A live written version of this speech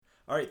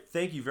All right,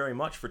 thank you very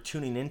much for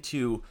tuning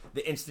into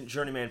the Instant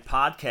Journeyman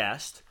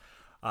podcast.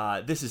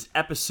 This is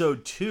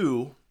episode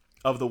 2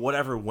 of the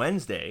Whatever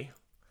Wednesday,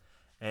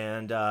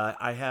 and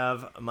I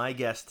have my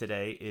guest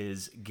today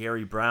is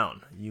Gary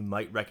Browne. You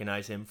might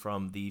recognize him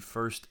from the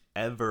first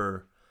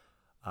ever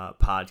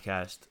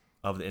podcast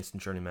of the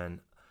Instant Journeyman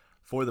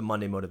for the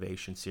Monday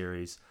Motivation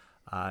series.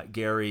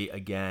 Gary,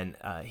 again,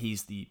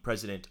 he's the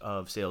president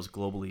of sales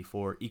globally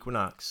for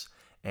Equinox,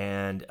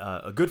 and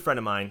a good friend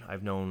of mine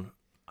I've known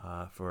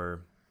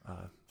for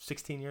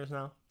 16 years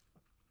now.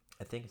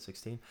 I think it's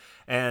 16.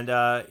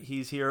 And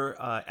he's here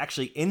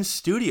actually in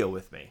studio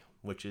with me,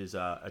 which is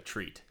a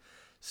treat.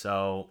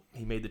 So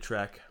he made the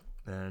trek,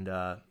 and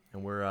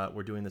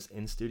we're doing this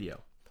in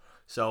studio.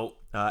 So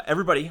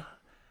everybody,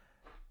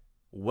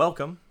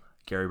 welcome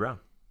Gary Browne.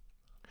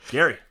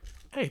 Gary.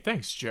 Hey,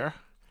 thanks, Jer.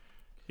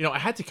 You know, I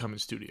had to come in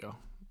studio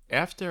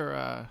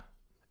after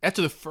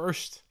the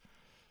first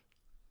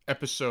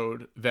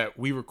episode that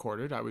we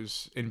recorded. I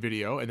was in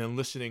video, and then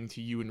listening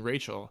to you and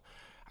Rachel,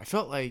 I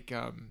felt like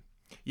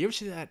you ever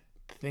see that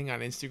thing on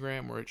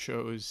Instagram where it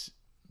shows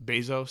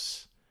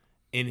Bezos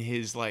in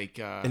his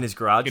in his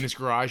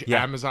garage?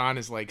 Yeah. Amazon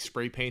is like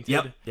spray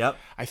painted. Yep.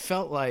 I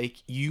felt like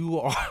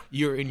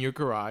you're in your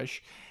garage,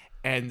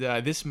 and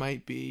this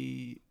might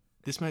be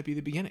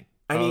the beginning.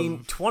 I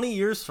mean, 20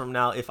 years from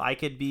now, if I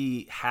could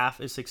be half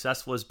as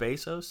successful as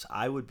Bezos,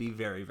 I would be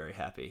very, very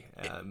happy.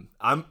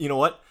 You know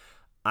what?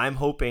 I'm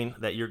hoping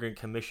that you're going to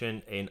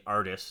commission an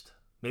artist,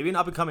 maybe an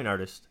up-and-coming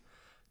artist,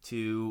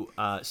 to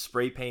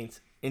spray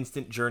paint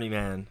Instant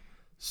Journeyman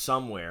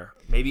somewhere,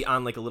 maybe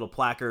on like a little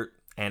placard,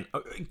 and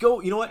go.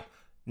 You know what?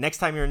 Next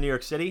time you're in New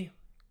York City,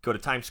 go to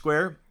Times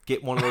Square,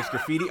 get one of those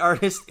graffiti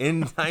artists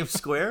in Times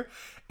Square,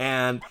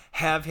 and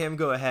have him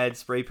go ahead,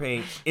 spray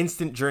paint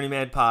Instant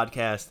Journeyman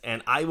podcast,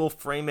 and I will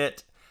frame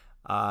it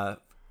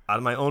out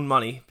of my own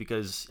money,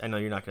 because I know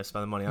you're not going to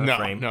spend the money on a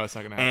frame. No, it's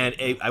not going to happen.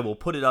 And I will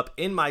put it up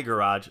in my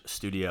garage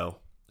studio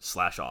 /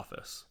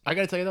 office. I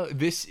got to tell you, though,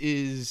 this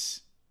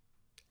is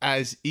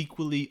as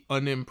equally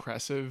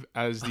unimpressive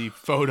as the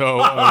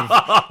photo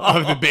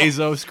of the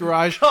Bezos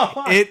garage.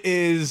 It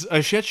is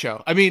a shit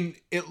show. I mean,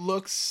 it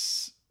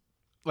looks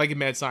like a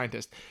mad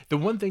scientist. The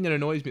one thing that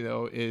annoys me,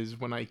 though, is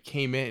when I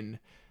came in,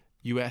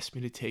 you asked me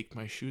to take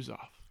my shoes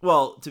off.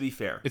 Well, to be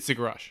fair. It's the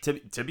garage.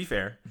 To be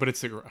fair. But it's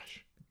the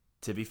garage.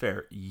 To be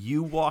fair,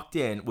 you walked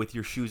in with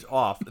your shoes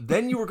off.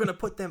 Then you were going to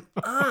put them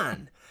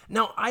on.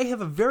 Now, I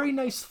have a very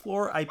nice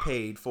floor I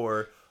paid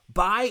for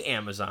by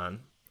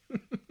Amazon.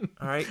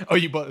 All right. Oh,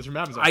 you bought this from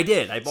Amazon? I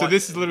did. So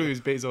this is literally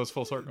Bezos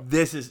full circle.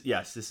 This is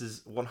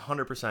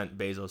 100%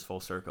 Bezos full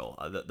circle.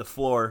 The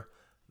floor,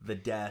 the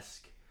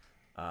desk,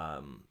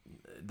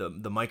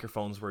 the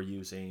microphones we're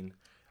using,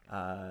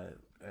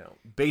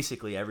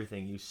 basically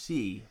everything you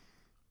see.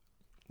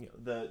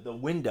 The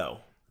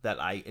window that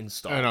I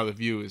installed. I know, the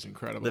view is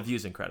incredible. The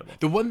view's incredible.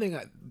 The one thing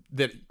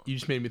that you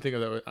just made me think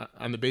of, though,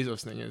 on the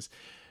Bezos thing is,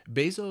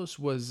 Bezos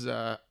was,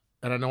 and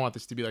I don't want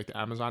this to be like the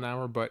Amazon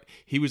hour, but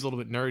he was a little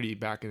bit nerdy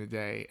back in the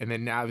day, and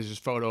then now there's this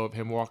photo of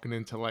him walking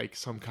into like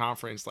some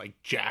conference,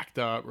 like jacked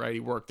up, right? He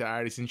worked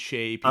out, he's in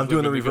shape. I'm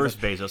doing the reverse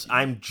Bezos.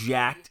 I'm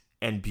jacked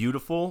and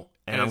beautiful,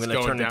 and I'm going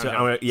to turn into,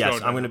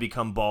 I'm going to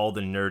become bald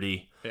and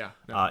nerdy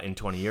in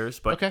 20 years.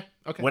 But okay.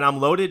 When I'm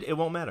loaded, it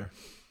won't matter.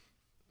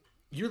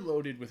 You're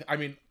loaded with, I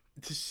mean,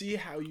 to see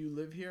how you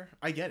live here,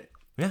 I get it.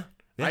 Yeah.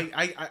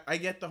 I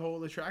get the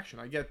whole attraction.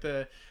 I did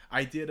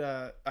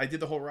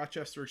the whole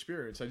Rochester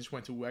experience. I just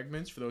went to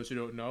Wegmans. For those who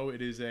don't know,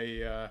 it is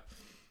to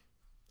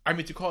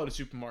call it a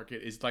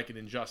supermarket is like an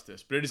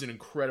injustice, but it is an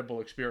incredible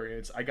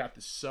experience. I got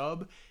the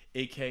sub,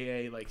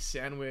 aka like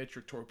sandwich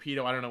or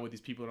torpedo. I don't know what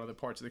these people in other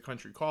parts of the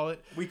country call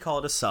it. We call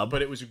it a sub,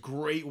 but it was a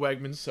great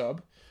Wegmans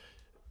sub,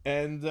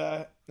 and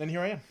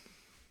here I am.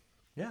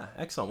 Yeah,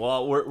 excellent.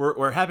 Well,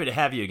 we're happy to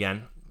have you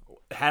again.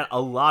 Had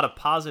a lot of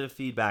positive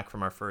feedback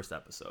from our first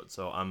episode,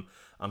 so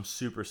I'm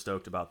super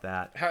stoked about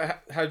that.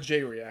 How'd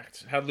Jay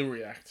react? How'd Lou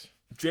react?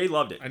 Jay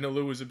loved it. I know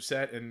Lou was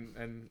upset,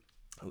 and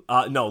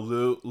no,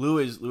 Lou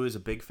is a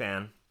big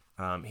fan.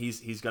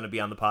 He's going to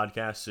be on the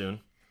podcast soon.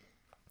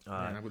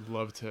 Man, I would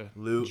love to.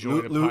 Lou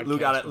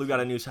got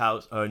a new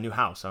house. I don't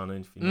know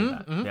if you know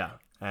that. Yeah,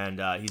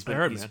 and he's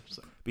been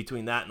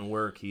between that and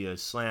work, he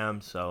is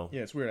slammed. So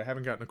yeah, it's weird. I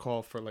haven't gotten a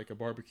call for like a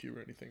barbecue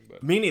or anything,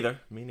 but me neither.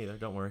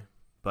 Don't worry.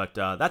 But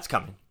that's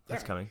coming.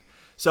 Coming.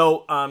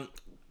 So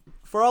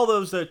for all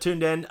those that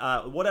tuned in,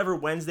 Whatever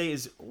Wednesday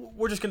is,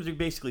 we're just going to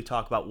basically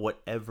talk about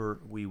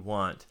whatever we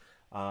want.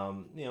 I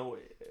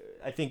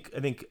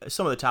think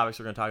some of the topics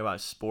we're going to talk about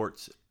is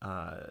sports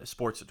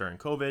during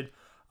COVID.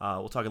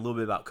 We'll talk a little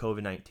bit about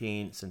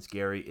COVID-19 since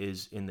Gary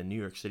is in the New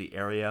York City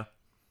area,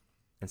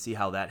 and see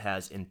how that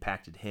has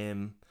impacted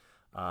him,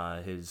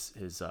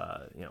 his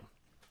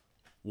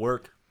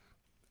work,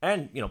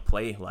 and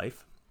play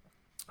life,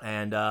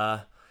 and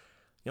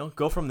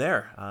go from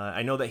there.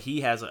 I know that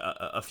he has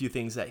a few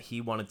things that he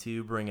wanted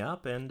to bring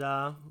up, and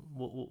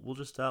we'll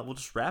just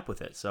wrap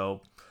with it.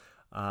 So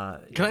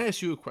Can I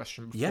ask you a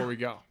question before we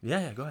go?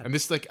 Yeah, go ahead. And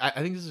this, like, I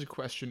think this is a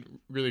question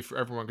really for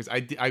everyone, because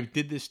I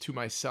did this to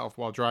myself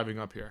while driving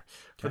up here.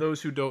 Okay. For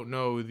those who don't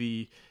know,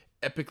 the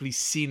epically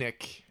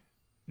scenic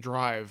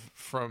drive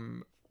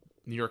from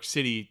New York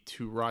City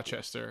to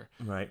Rochester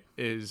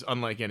is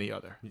unlike any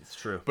other. It's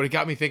true. But it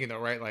got me thinking, though,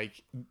 right?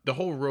 Like, the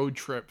whole road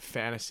trip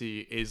fantasy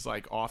is,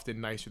 like,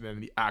 often nicer than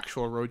the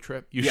actual road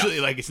trip. Usually,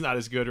 like, it's not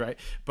as good, right?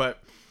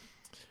 But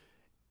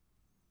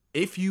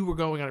if you were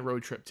going on a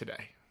road trip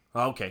today...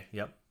 Okay,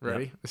 yep.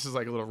 Ready? Yep. This is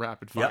like a little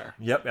rapid fire.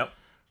 Yep.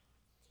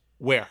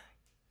 Where?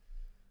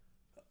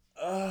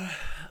 Well,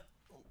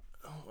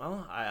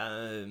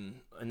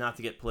 not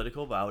to get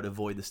political, but I would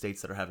avoid the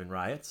states that are having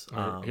riots.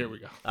 Here we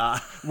go.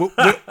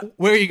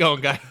 Where are you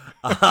going, guy?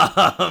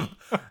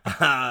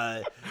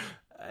 I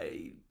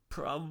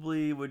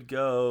probably would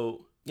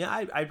go...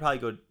 Yeah, I'd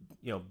probably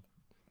go,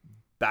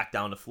 back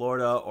down to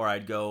Florida, or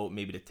I'd go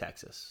maybe to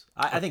Texas.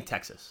 I think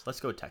Texas. Let's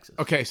go with Texas.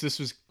 Okay, so this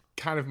was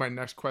kind of my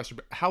next question,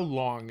 but how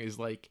long is,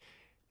 like,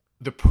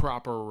 the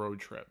proper road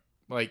trip?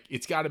 Like,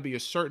 it's got to be a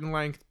certain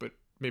length, but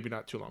maybe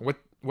not too long.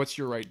 What's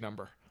your right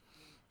number?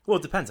 Well,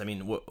 it depends. I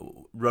mean, what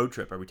road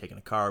trip? Are we taking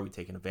a car? Are we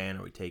taking a van?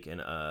 Are we taking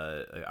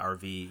a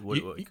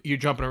RV? You're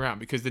jumping around,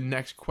 because the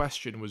next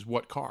question was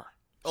what car.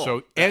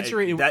 So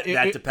answer it.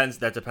 That depends.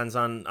 That depends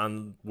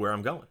on where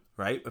I'm going,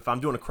 right? If I'm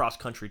doing a cross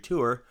country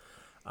tour,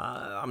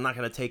 I'm not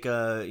going to take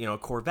a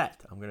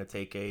Corvette. I'm going to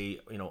take a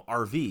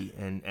RV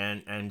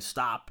and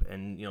stop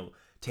and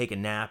take a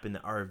nap in the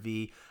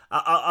RV.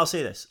 I'll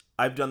say this: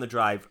 I've done the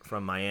drive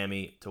from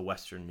Miami to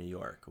Western New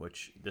York,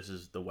 which this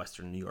is the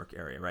Western New York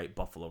area, right?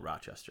 Buffalo,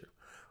 Rochester.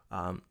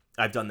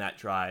 I've done that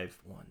drive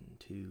 1,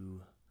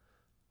 2,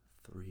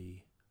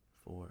 3,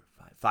 4,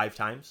 5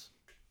 times,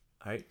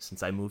 all right,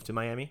 since I moved to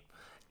Miami,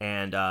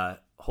 and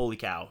holy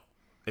cow,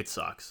 it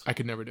sucks. I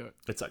could never do it.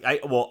 It's like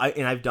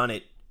I've done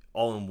it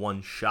all in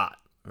one shot,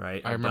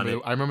 right? I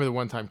remember the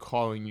one time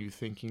calling you,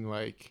 thinking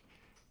like,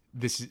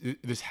 this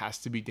has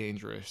to be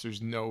dangerous.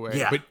 There's no way.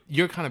 Yeah. But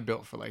you're kind of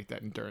built for like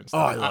that endurance. Oh,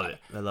 I love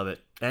it.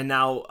 And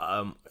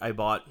now I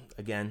bought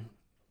again.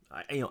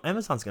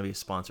 Amazon's gonna be a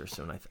sponsor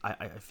soon.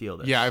 I feel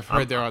this. Yeah, I've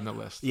heard they're on the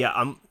list. Yeah,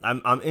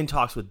 I'm in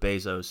talks with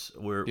Bezos.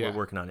 We're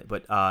working on it.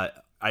 But I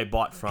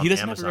bought from Amazon. He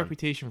doesn't have a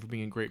reputation for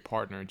being a great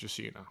partner, just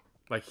so you know.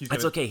 Like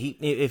It's okay.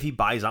 If he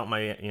buys out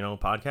my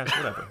podcast,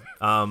 whatever.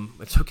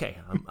 It's okay.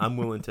 I'm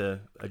willing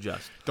to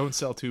adjust. Don't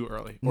sell too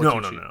early. No.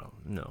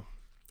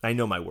 I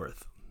know my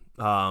worth.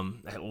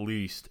 At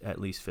least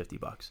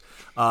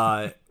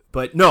 $50.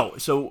 But no.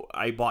 So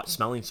I bought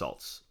smelling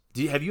salts.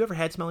 Have you ever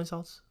had smelling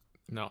salts?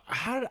 No.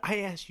 How did I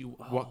ask you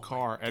what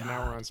car, and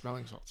now we're on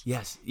smelling salts?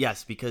 Yes,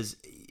 because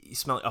you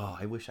smell. Oh,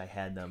 I wish I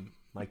had them.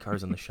 My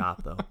car's in the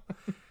shop though.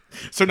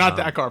 So not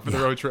that car for the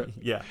road trip.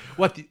 Yeah.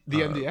 What, the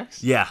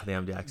MDX? Yeah, the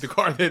MDX. The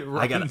car that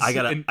runs. I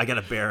got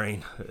a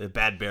bearing, a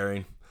bad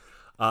bearing.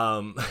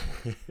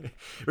 It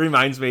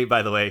reminds me,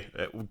 by the way,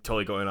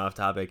 totally going off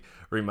topic.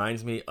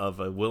 Reminds me of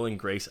a Will and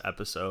Grace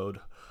episode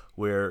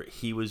where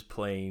he was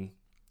playing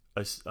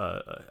a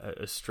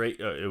straight.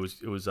 It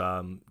was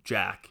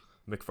Jack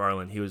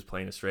McFarlane. He was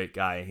playing a straight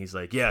guy, and he's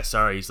like, "Yeah,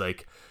 sorry." He's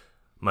like,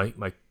 "My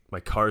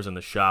car's in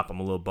the shop. I'm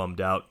a little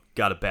bummed out.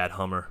 Got a bad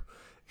Hummer,"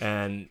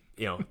 and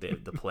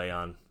the play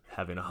on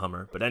having a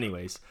Hummer. But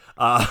anyways,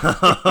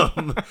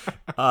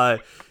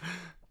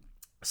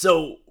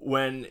 so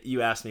when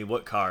you asked me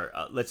what car,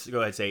 let's go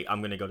ahead and say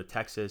I'm going to go to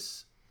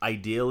Texas.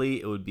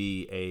 Ideally, it would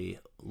be a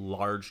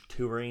large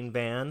touring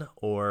van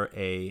or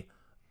a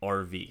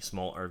RV,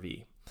 small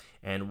RV.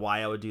 And why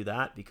I would do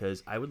that?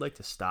 Because I would like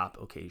to stop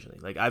occasionally.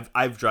 Like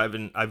I've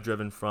driven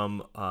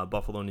from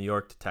Buffalo, New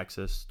York to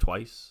Texas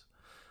twice.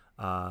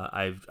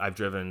 I've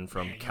driven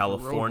from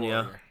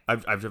California.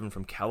 I've driven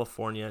from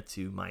California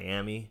to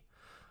Miami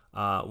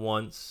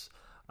once.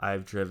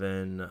 I've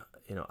driven.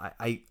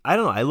 I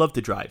don't know. I love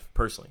to drive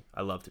personally.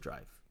 I love to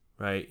drive.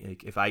 Right.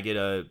 Like if I get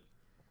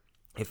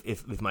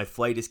if my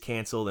flight is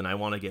canceled and I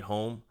want to get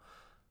home,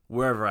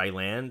 wherever I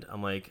land,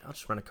 I'm like, I'll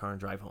just rent a car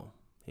and drive home.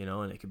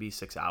 And it could be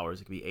 6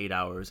 hours, it could be 8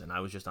 hours, and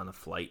I was just on a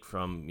flight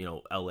from,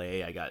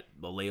 LA. I got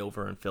a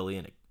layover in Philly,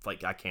 and the flight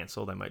got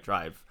canceled. I might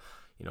drive,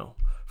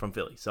 from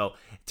Philly. So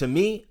to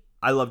me,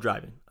 I love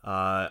driving.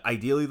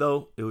 Ideally,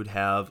 though, it would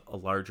have a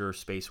larger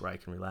space where I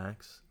can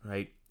relax,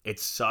 right? It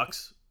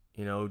sucks,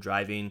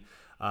 driving.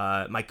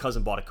 My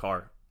cousin bought a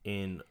car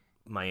in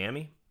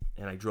Miami,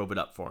 and I drove it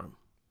up for him,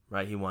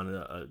 right? He wanted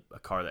a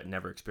car that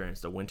never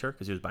experienced a winter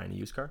because he was buying a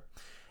used car,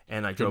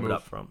 and I drove it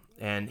up for him.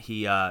 And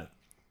he's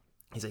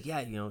like,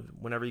 yeah,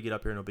 whenever you get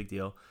up here, no big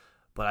deal.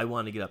 But I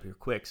wanted to get up here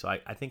quick. So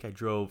I think I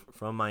drove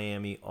from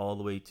Miami all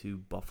the way to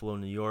Buffalo,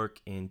 New York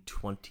in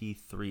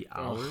 23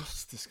 hours. Oh,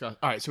 it's disgusting.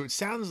 All right. So it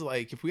sounds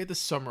like if we had to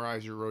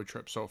summarize your road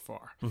trip so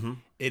far,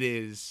 it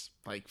is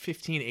like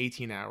 15,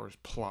 18 hours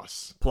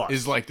plus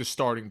is like the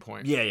starting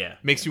point. Yeah.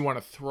 Makes you want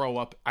to throw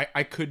up.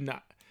 I could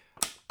not.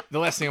 The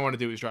last thing I want to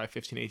do is drive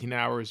 15, 18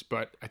 hours,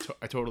 but I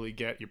totally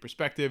get your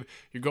perspective.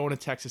 You're going to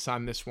Texas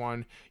on this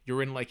one.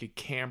 You're in like a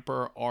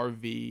camper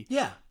RV.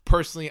 Yeah.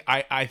 personally,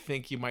 I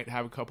think you might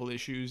have a couple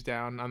issues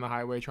down on the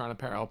highway trying to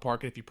parallel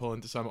park it if you pull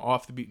into some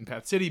off the beaten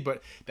path city,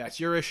 but that's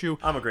your issue.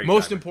 I'm a great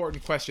Most driver.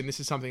 important question. This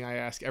is something I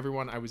ask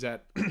everyone. I was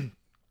at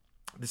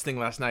this thing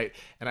last night,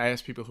 and I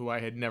asked people who I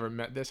had never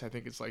met this. I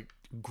think it's like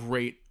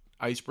great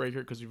icebreaker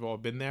because we've all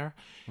been there.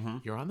 Mm-hmm.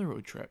 You're on the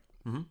road trip.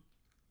 Mm-hmm.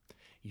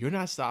 You're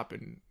not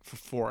stopping for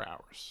 4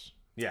 hours.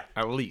 Yeah.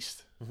 At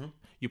least. Mm-hmm.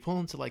 You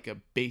pull into like a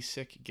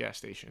basic gas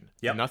station.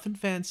 Yep. Nothing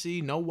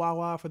fancy. No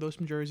Wawa for those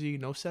from Jersey.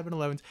 No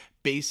 7-Elevens.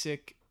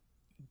 Basic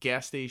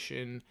gas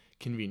station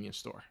convenience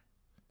store.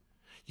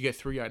 You get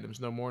 3 items,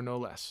 no more, no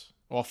less.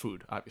 All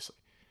food, obviously.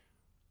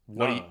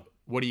 What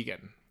are you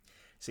getting?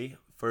 See,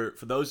 for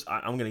those,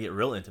 I'm going to get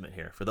real intimate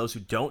here. For those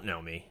who don't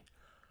know me,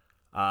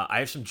 I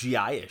have some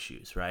GI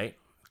issues, right?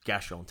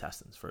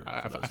 Gastrointestines.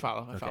 I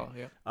follow.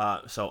 Yeah.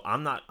 So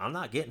I'm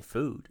not getting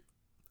food.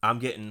 I'm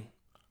getting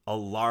a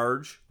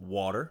large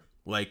water,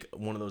 like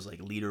one of those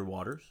like liter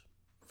waters.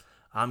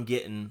 I'm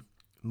getting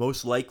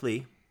most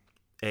likely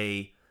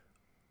a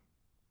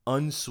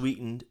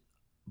unsweetened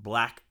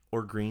black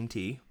or green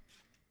tea.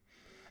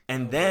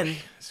 And then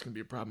it's gonna be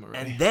a problem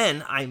already. And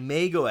then I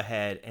may go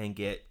ahead and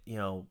get,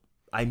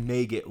 I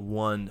may get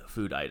one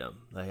food item.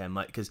 Like I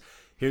might, because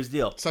here's the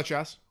deal. Such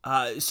as?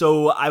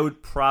 So I would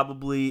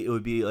it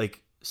would be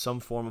like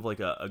some form of like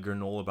a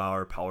granola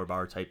bar, power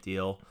bar type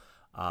deal.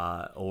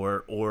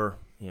 Or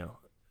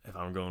if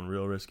I'm going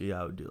real risky,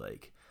 I would do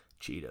like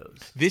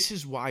Cheetos. This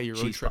is why your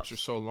road Cheese trips puffs. are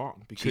so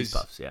long. Because Cheese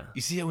puffs, yeah. You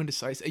see how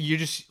indecisive? You're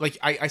just like,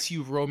 I see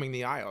you roaming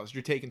the aisles.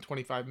 You're taking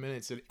 25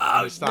 minutes at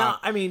a No,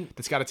 stop. I mean,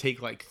 that's got to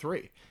take like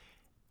 3.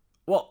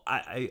 well,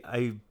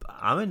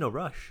 I'm in no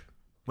rush.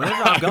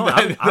 Whenever I'm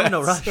going, I'm in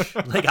no rush.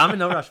 Like I'm in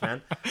no rush,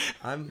 man.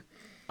 I'm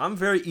a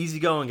very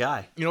easygoing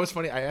guy. You know what's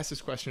funny? I ask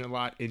this question a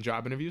lot in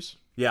job interviews.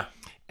 Yeah.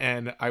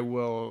 And I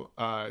will,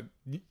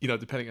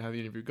 depending on how the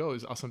interview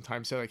goes, I'll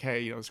sometimes say like,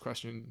 hey, this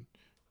question,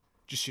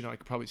 just, I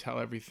could probably tell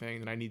everything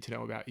that I need to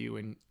know about you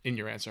in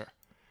your answer.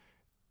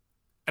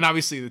 And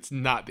obviously that's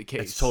not the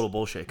case. It's total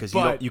bullshit because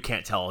you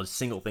can't tell a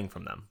single thing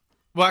from them.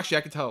 Well, actually,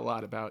 I can tell a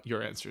lot about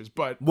your answers,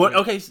 but... What?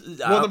 Okay.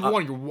 Well, number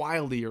one, you're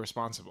wildly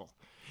irresponsible.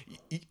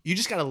 You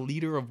just got a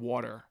liter of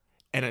water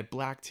and a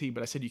black tea,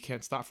 but I said you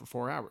can't stop for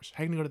 4 hours.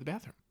 How are you going to go to the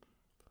bathroom?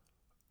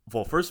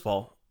 Well, first of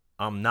all,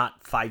 I'm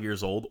not 5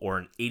 years old or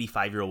an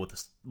 85-year-old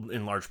with an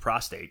enlarged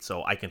prostate,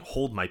 so I can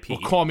hold my pee.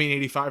 Well, call me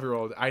an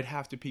 85-year-old. I'd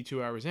have to pee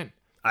 2 hours in.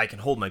 I can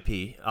hold my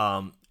pee.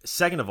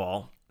 Second of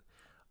all,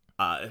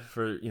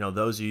 for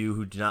those of you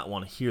who do not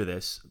want to hear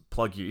this,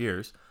 plug your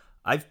ears.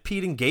 I've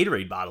peed in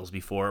Gatorade bottles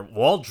before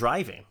while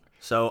driving,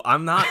 so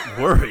I'm not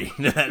worried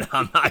that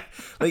I'm not.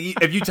 Like,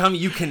 if you tell me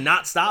you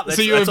cannot stop,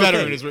 so you're a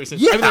veteran, okay. is what you're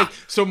saying. Yeah.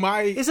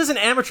 I mean, This is an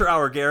amateur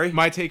hour, Gary.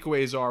 My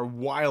takeaways are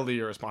wildly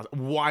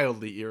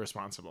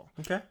irresponsible.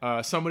 Okay.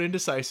 Somewhat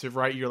indecisive,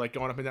 right? You're like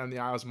going up and down the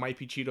aisles. Might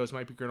be Cheetos,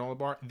 might be granola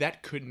bar.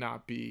 That could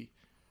not be,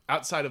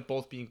 outside of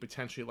both being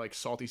potentially like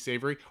salty,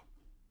 savory.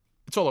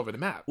 It's all over the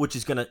map. Which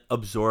is going to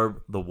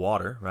absorb the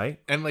water, right?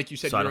 And like you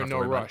said, So I you're don't in have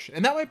to no worry about rush.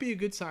 And that might be a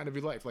good sign of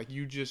your life. Like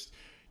you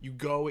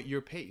go at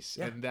your pace.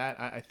 Yeah. And that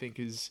I think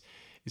is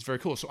very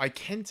cool. So I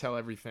can tell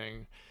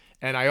everything.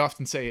 And I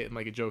often say it in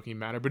like a joking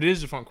manner, but it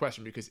is a fun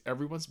question because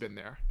everyone's been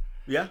there.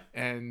 Yeah.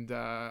 And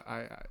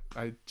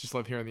I just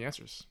love hearing the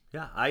answers.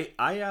 Yeah,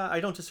 I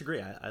don't disagree.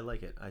 I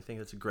like it. I think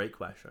that's a great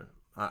question.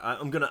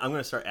 I'm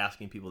gonna start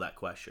asking people that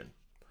question.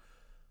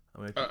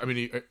 I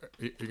mean,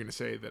 you're gonna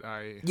say that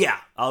I... Yeah,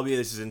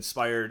 this is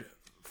inspired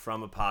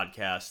from a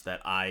podcast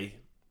that I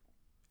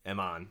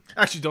am on.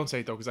 Actually, don't say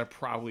it though, because I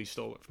probably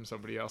stole it from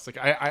somebody else. Like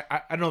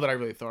I don't know that I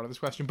really thought of this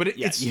question, but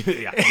You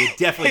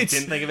definitely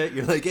didn't think of it.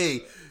 You're like,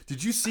 hey,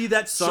 did you see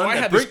that son? So I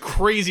had this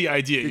crazy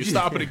idea. You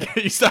stop at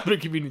a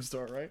convenience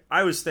store, right?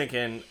 I was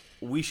thinking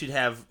we should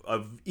have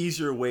a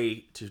easier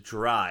way to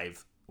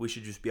drive. We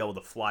should just be able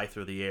to fly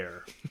through the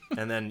air,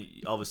 and then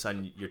all of a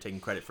sudden you're taking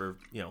credit for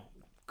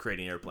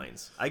creating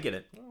airplanes. I get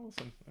it. Well,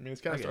 listen, I mean,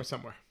 it's got to start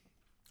somewhere.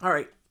 All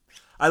right,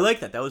 I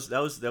like that. That was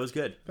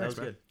good. Thanks,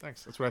 man.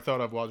 Thanks. That's what I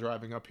thought of while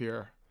driving up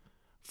here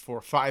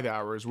for 5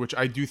 hours, which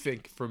I do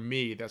think for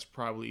me that's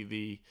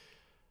probably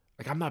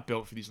I'm not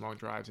built for these long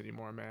drives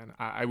anymore, man.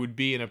 I would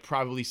be in a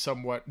probably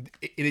somewhat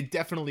in a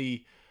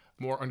definitely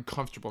more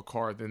uncomfortable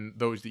car than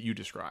those that you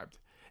described.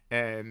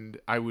 And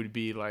I would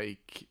be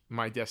like,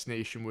 my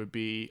destination would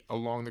be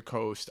along the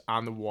coast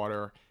on the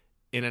water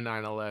in a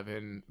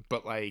 911,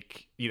 but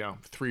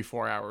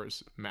 3-4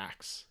 hours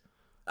max.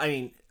 I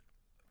mean,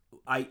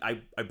 I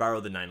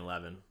borrowed the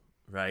 911,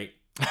 right?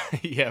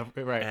 Yeah,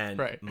 right, and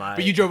right.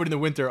 But you drove it in the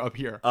winter up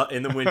here.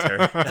 In the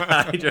winter.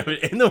 I drove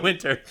it in the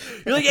winter.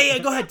 You're like, yeah,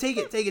 go ahead, take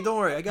it. Don't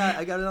worry. I got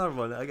another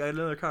one. I got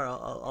another car.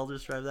 I'll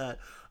just drive that.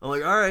 I'm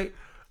like, all right.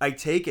 I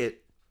take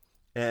it,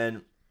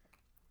 and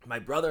my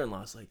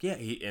brother-in-law's like, yeah,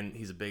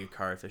 he's a big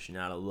car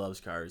aficionado,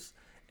 loves cars,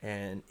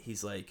 and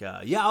he's like,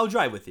 yeah, I'll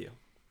drive with you.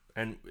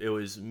 And it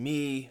was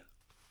me,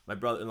 my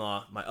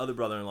brother-in-law, my other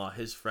brother-in-law,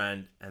 his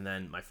friend, and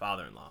then my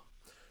father-in-law.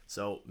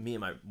 So me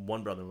and my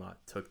one brother-in-law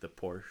took the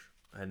Porsche,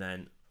 and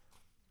then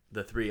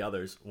the 3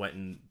 others went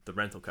in the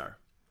rental car.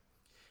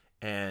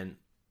 And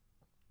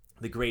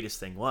the greatest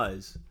thing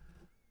was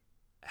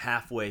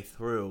halfway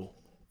through,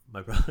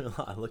 my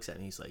brother-in-law looks at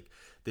me. He's like,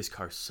 "This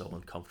car's so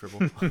uncomfortable."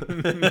 We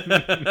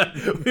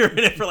were in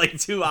it for like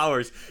 2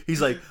 hours. He's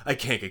like, "I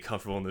can't get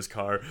comfortable in this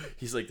car."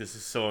 He's like, "This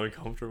is so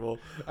uncomfortable."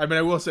 I mean,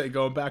 I will say,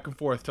 going back and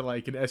forth to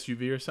like an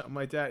SUV or something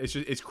like that,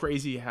 it's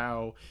crazy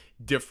how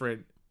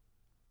different,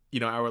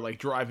 our like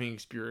driving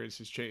experience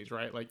has changed,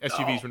 right? Like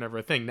SUVs were never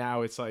a thing.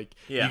 Now it's like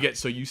you get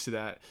so used to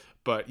that.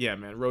 But yeah,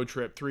 man, road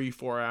trip,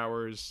 3-4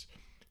 hours,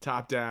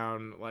 top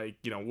down, like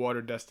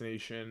water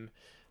destination.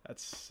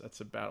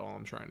 That's about all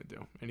I'm trying to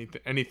do.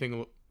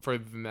 Anything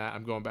further than that,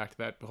 I'm going back to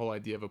that whole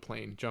idea of a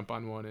plane. Jump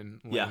on one and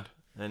land.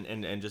 Yeah,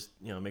 and just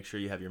make sure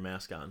you have your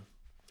mask on.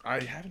 I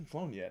haven't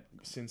flown yet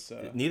since.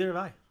 Neither have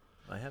I.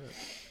 I haven't.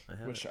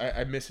 Which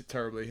I miss it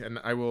terribly, and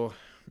I will.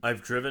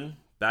 I've driven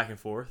back and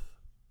forth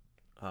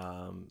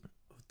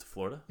to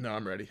Florida. No,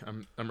 I'm ready.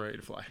 I'm ready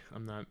to fly.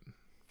 I'm not.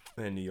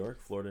 In New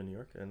York, Florida, New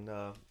York, and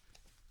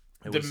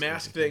the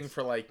mask thing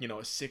for like a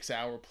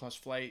 6-hour plus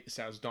flight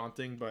sounds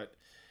daunting, but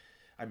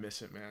I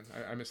miss it, man.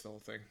 I miss the whole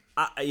thing.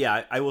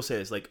 I will say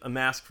this: like a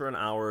mask for an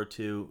hour or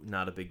two,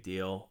 not a big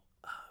deal.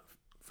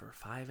 For a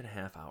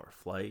 5.5-hour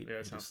flight, yeah,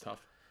 it sounds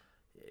tough.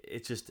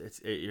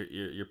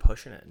 You're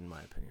pushing it, in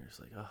my opinion.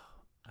 It's like,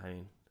 I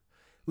mean,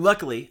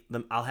 luckily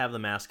I'll have the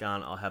mask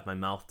on. I'll have my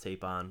mouth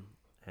tape on,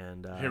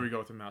 and here we go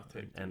with the mouth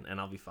tape, and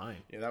I'll be fine.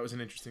 Yeah, that was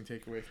an interesting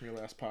takeaway from your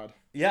last pod.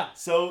 Yeah,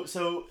 so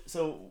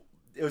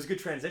it was a good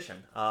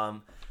transition.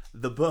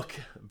 The book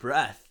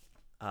Breath.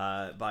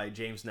 By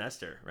James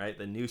Nestor, right?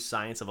 The New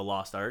Science of a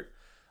Lost Art.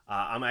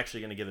 I'm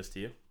actually going to give this to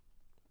you.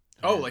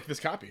 Oh, like this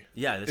copy?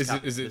 Yeah, this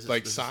copy. Is it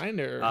like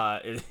signed or?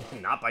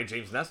 Not by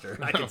James Nestor.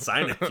 I can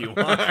sign it if you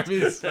want. I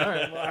mean, it's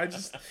fine. Well, I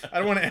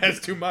don't want to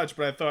ask too much,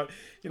 but I thought,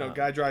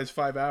 guy drives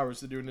 5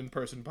 hours to do an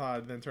in-person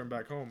pod and then turn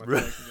back home.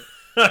 But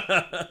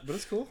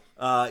it's cool.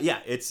 Yeah,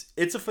 it's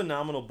a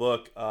phenomenal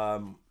book.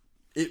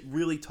 It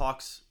really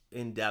talks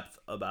in depth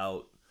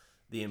about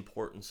the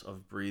importance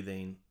of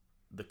breathing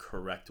the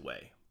correct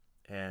way.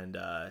 And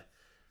I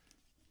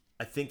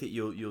think that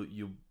you'll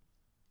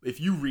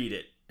if you read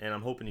it, and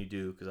I'm hoping you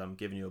do, because I'm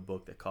giving you a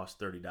book that costs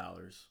 $30.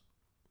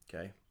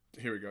 Okay.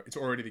 Here we go. It's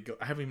already the guilt.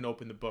 I haven't even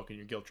opened the book, and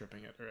you're guilt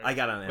tripping it. Right? I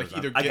got it on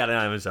Amazon. I got it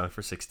on Amazon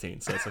for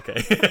 $16, so it's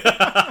okay.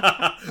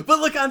 But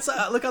look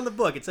on the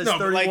book. It says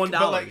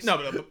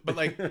 $31. But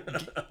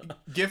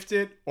gift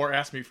it or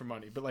ask me for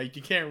money. But like,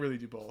 you can't really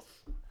do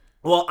both.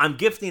 Well, I'm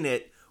gifting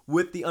it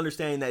with the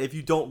understanding that if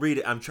you don't read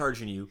it, I'm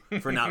charging you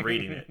for not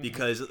reading it,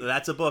 because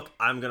that's a book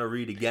I'm going to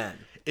read again.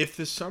 If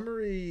the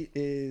summary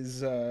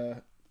is,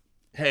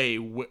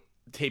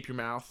 tape your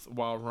mouth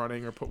while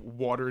running or put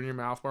water in your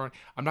mouth while running,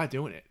 I'm not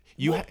doing it.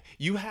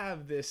 You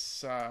have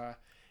this,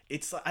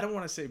 it's like, I don't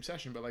want to say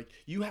obsession, but like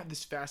you have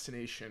this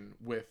fascination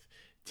with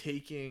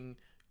taking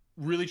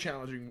really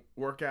challenging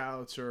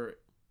workouts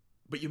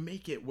but you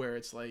make it where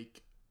it's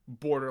like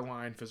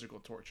borderline physical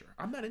torture.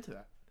 I'm not into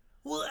that.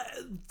 Well,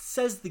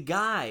 says the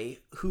guy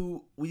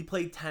who we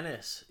played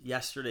tennis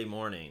yesterday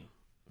morning,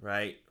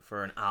 right,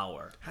 for an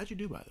hour. How'd you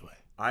do, by the way?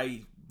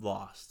 I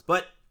lost.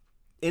 But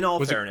in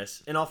all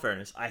fairness,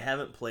 I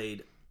haven't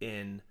played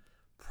in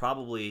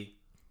probably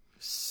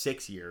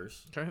 6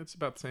 years. Okay, it's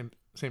about the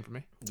same for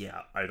me.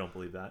 Yeah, I don't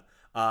believe that.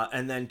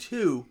 And then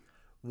 2,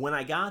 when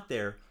I got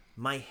there,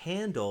 my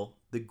handle,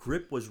 the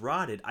grip was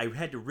rotted. I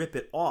had to rip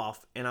it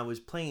off, and I was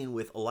playing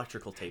with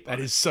electrical tape on it.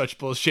 That is such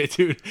bullshit,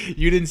 dude.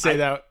 You didn't say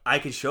that. I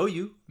can show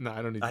you. No,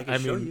 I don't need. I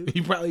can show you.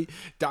 You probably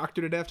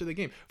doctored it after the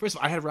game. First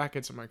of all, I had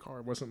rackets in my car.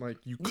 It wasn't like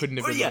you couldn't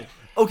have been. Yeah. Like...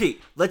 Okay,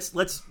 let's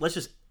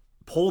just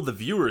poll the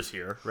viewers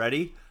here.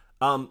 Ready?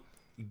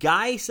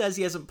 Guy says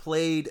he hasn't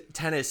played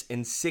tennis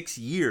in 6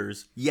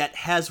 years, yet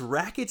has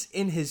rackets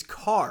in his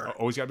car.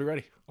 Always gotta be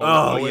ready.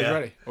 Always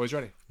ready. Always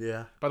ready.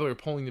 Yeah. By the way, we're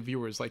polling the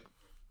viewers. Like,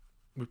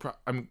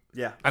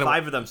 yeah.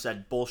 5 of them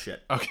said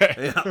bullshit.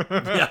 Okay.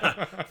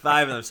 Yeah.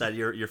 5 of them said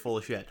you're full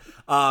of shit.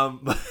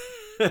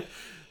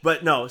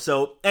 But no.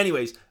 So,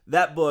 anyways,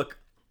 that book,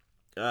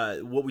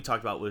 what we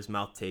talked about was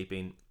mouth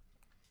taping.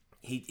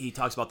 He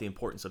talks about the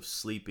importance of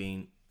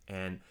sleeping,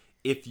 and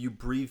if you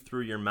breathe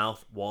through your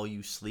mouth while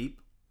you sleep,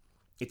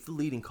 it's the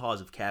leading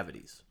cause of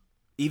cavities,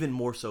 even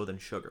more so than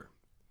sugar.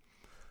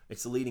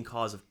 It's the leading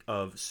cause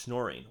of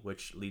snoring,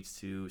 which leads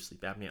to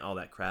sleep apnea, all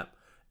that crap.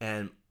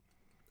 And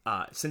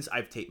since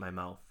I've taped my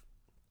mouth,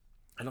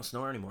 I don't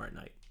snore anymore at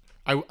night.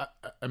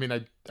 I mean,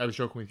 I was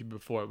joking with you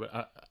before,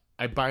 but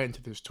I buy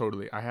into this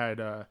totally. I had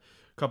a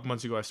couple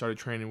months ago, I started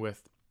training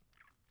with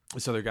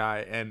this other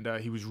guy, and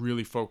he was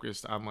really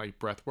focused on like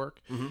breath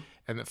work. Mm-hmm.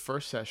 And the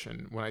first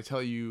session, when I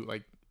tell you,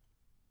 like,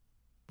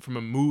 from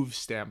a move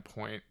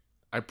standpoint,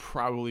 I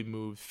probably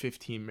moved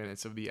 15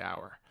 minutes of the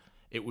hour.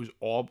 It was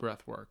all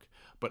breath work,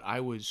 but I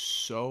was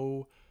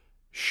so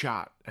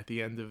shot at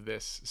the end of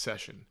this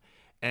session.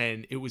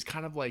 And it was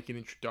kind of like an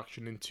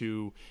introduction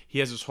into, he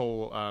has this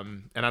whole,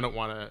 and I don't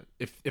want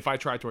to, if I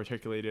tried to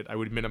articulate it, I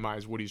would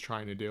minimize what he's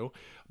trying to do,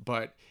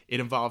 but it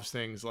involves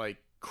things like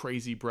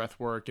crazy breath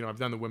work. I've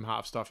done the Wim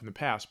Hof stuff in the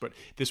past, but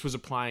this was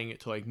applying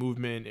it to like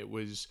movement. It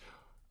was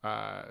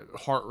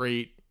heart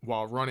rate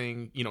while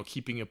running,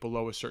 keeping it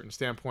below a certain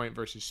standpoint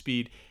versus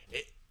speed.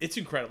 It's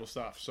incredible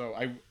stuff. So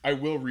I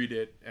will read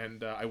it,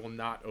 and I will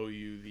not owe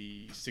you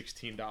the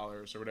 $16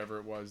 or whatever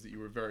it was that you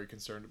were very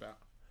concerned about.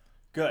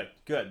 Good.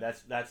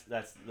 That's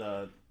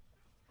the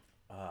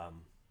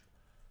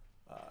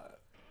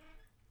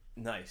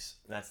nice.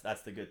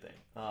 That's the good thing.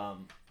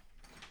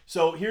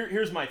 So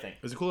here's my thing.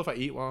 Is it cool if I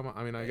eat while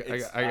I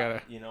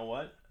gotta? You know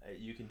what?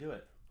 You can do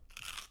it.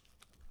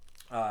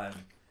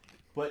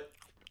 But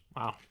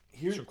wow,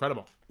 it's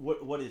incredible.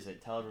 What is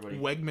it? Tell everybody.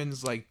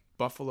 Wegmans like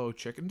buffalo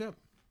chicken dip.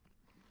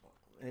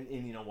 And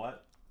you know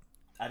what?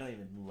 I don't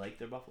even like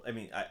their buffalo. I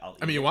mean, I'll.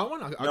 I mean, you want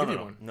one? I'll give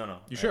you one. No.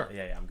 You sure?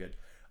 Yeah, I'm good.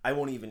 I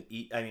won't even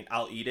eat. I mean,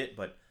 I'll eat it,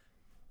 but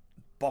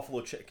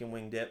buffalo chicken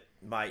wing dip.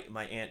 My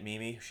Aunt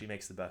Mimi, she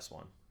makes the best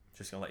one.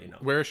 Just gonna let you know.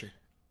 Where is she?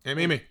 Aunt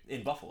Mimi.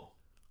 In Buffalo.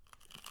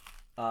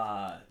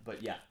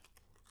 But yeah.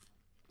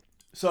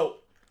 So,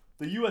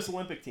 the U.S.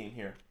 Olympic team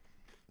here.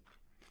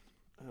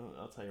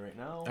 I'll tell you right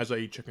now. As I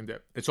eat chicken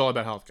dip, it's all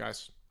about health,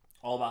 guys.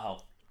 All about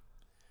health.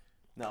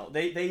 No,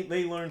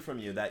 they learn from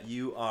you that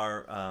you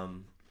are,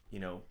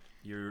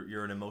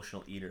 you're an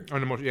emotional eater.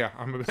 Yeah,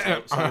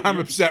 I'm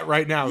upset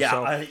right now. Yeah,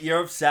 so. You're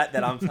upset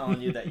that I'm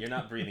telling you that you're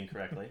not breathing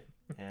correctly,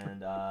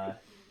 and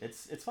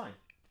it's fine.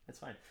 It's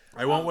fine.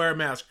 I won't wear a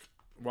mask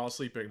while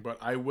sleeping, but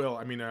I will.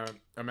 I mean,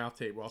 a mouth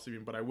tape while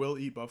sleeping, but I will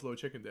eat buffalo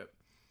chicken dip.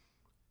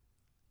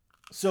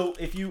 So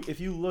if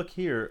you look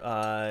here,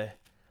 I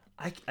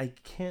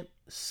can't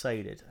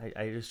cite it.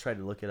 I just tried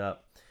to look it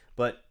up,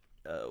 but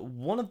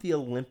one of the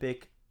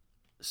Olympic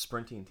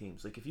sprinting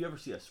teams, like if you ever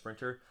see a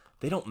sprinter,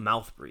 they don't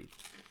mouth breathe.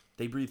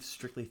 They breathe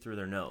strictly through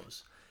their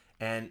nose.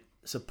 And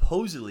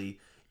supposedly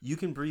you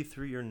can breathe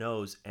through your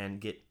nose and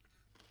get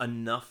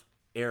enough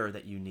air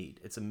that you need.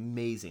 It's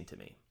amazing to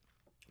me.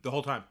 The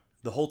whole time.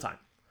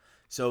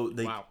 So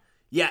wow.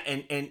 Yeah,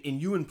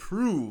 and you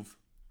improve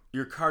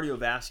your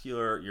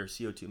cardiovascular, your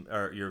CO2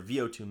 or your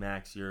VO2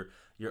 max, your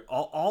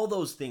all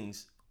those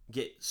things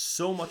get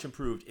so much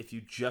improved if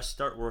you just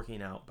start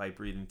working out by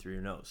breathing through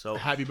your nose. So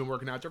have you been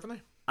working out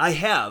differently? I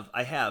have.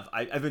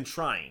 I've been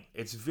trying.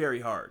 It's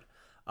very hard.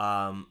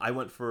 I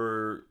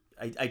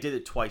did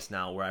it twice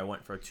now where I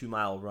went for a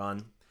 2-mile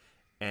run,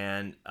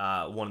 and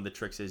one of the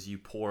tricks is you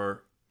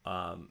pour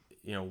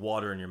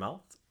water in your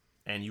mouth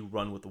and you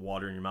run with the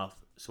water in your mouth,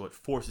 so it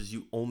forces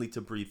you only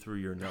to breathe through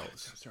your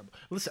nose. That's terrible.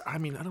 Listen, I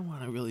mean, I don't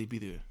want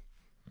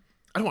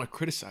to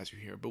criticize you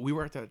here, but we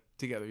worked out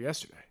together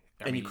yesterday.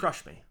 And you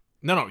crushed me.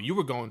 No, you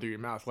were going through your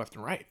mouth left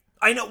and right.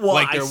 I know. Well,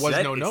 like there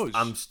was no nose.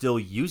 I'm still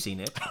using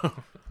it.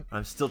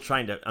 I'm still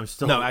trying to.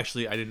 No,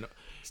 actually, I didn't know.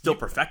 Still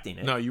perfecting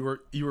it. No, you were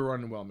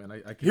running well,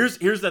 man. Here's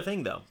the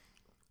thing, though.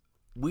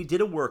 We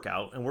did a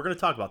workout, and we're going to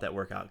talk about that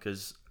workout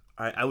because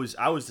I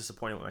was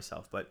disappointed with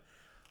myself. But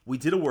we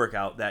did a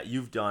workout that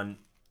you've done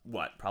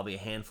probably a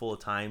handful of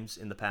times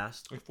in the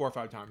past. Like 4 or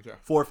 5 times, yeah.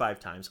 4 or 5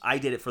 times. I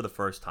did it for the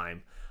first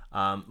time.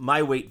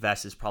 My weight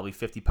vest is probably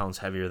 50 pounds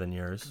heavier than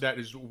yours. That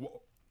is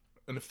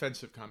an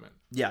offensive comment.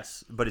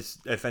 Yes, but it's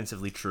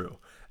offensively true.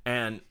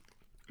 And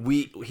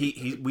we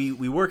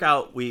work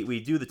out. We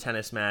do the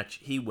tennis match.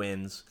 He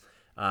wins.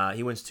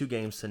 He wins 2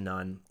 games to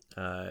none.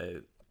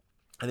 I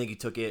think he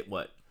took it.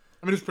 What?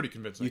 I mean, it's pretty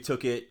convincing. You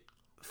took it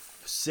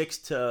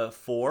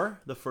 6-4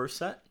 the first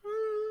set,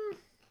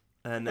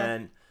 and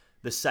then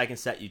the second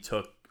set you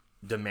took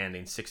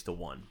demanding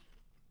 6-1.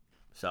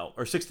 So,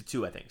 or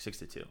 6-2, I think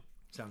 6-2.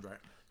 Sounds right.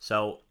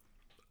 So,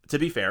 to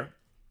be fair,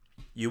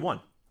 you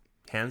won.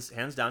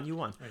 Hands down, you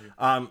won.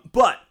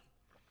 But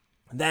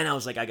then I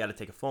was like, I got to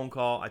take a phone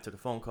call. I took a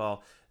phone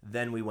call.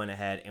 Then we went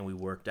ahead and we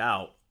worked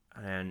out.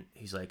 And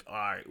he's like, all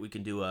right, we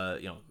can do a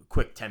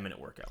quick 10-minute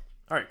workout.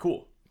 All right,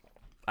 cool.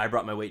 I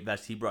brought my weight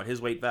vest. He brought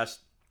his weight vest.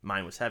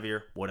 Mine was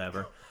heavier,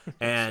 whatever.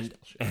 And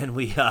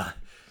we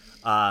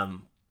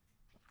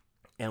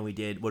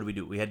did. What did we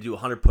do? We had to do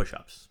 100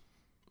 push-ups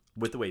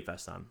with the weight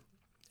vest on.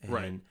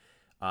 And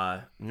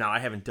now I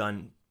haven't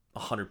done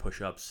 100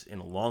 push-ups in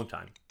a long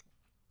time.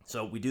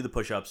 So we do the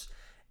push-ups,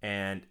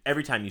 and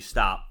every time you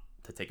stop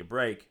to take a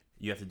break,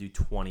 you have to do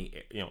 20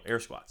 air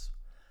squats.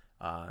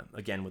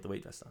 Again with the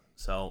weight vest on.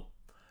 So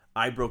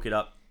I broke it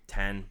up.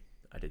 10,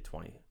 I did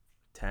 20.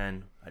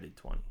 10, I did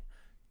 20.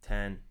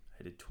 10,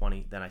 I did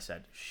 20. Then I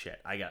said, shit,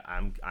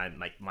 I'm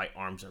like, my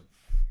arms are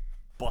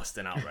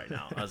busting out right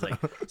now. I was like,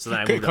 so then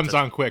I moved it comes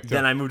on quick.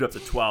 Then I moved up to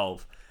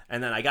 12,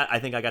 and then I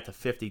think I got to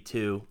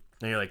 52.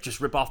 And you're like, just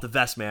rip off the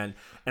vest, man.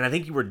 And I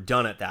think you were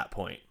done at that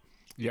point.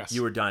 Yes,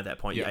 you were done at that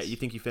point. Yes. Yeah, you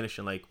think you finished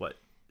in like what,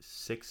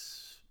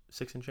 6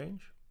 and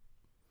change?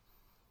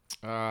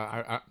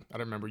 I don't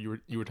remember. You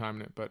were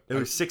timing it, but it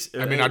was 6.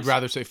 I mean, I'd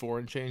rather say 4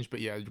 and change,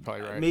 but yeah, you're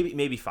probably right.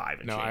 Maybe 5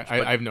 and no, change.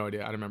 I have no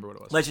idea. I don't remember what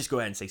it was. Let's just go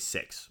ahead and say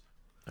 6.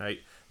 All right.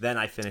 Then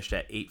I finished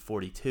at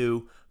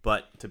 8:42.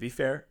 But to be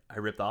fair, I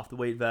ripped off the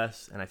weight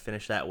vest and I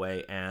finished that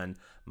way, and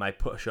my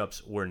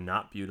push-ups were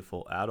not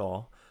beautiful at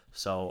all.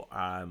 So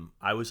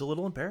I was a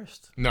little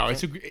embarrassed. No,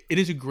 it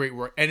is a great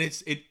work, and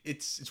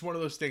it's one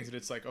of those things that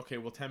it's like, okay,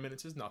 well, 10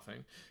 minutes is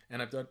nothing,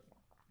 and I've done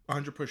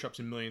 100 push-ups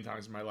a million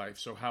times in my life,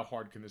 so how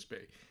hard can this be?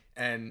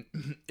 and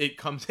it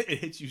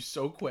hits you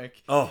so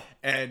quick. Oh.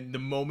 And the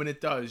moment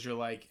it does, you're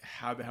like,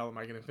 how the hell am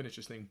I going to finish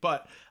this thing?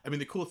 But I mean,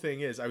 the cool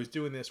thing is I was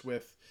doing this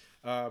with,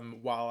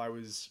 while I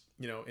was,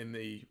 in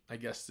the, I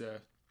guess,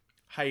 the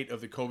height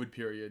of the COVID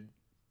period,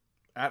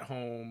 at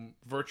home,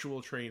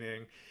 virtual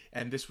training.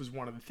 And this was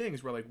one of the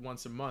things where, like,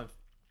 once a month,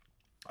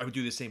 I would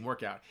do the same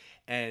workout,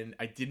 and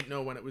I didn't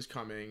know when it was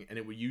coming, and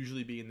it would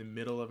usually be in the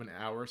middle of an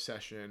hour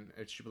session.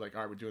 It should be like,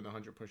 all right, we're doing the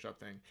 100 push-up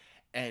thing,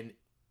 and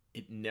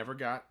it never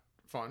got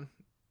fun.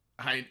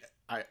 I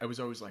was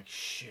always like,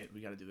 shit,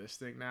 we got to do this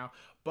thing now.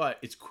 But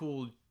it's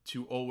cool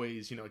to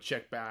always,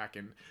 check back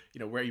and,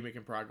 where are you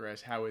making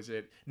progress? How is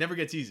it? Never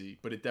gets easy,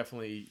 but it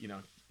definitely,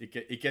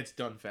 it gets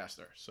done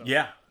faster. So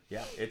yeah,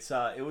 it's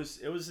it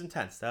was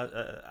intense.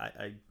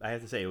 I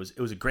have to say it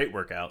was a great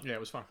workout. Yeah, it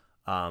was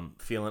fun.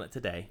 Feeling it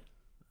today.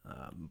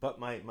 But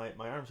my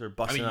arms are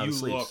busting out of the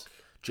sleeves. Look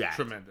jacked.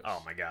 Tremendous.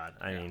 Oh my god.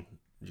 I mean,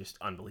 just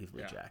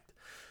unbelievably jacked.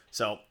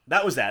 So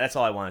that was that. That's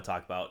all I want to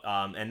talk about.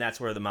 And that's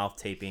where the mouth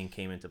taping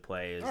came into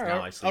play. Is all right,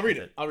 now I sleep I'll read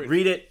with it. I'll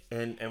read it,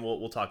 and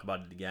we'll talk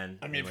about it again.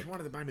 I mean, if like, you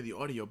wanted to buy me the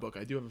audiobook,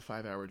 I do have a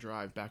 5-hour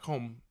drive back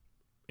home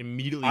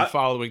immediately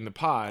following the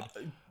pod.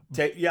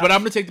 But I'm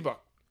going to take the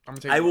book.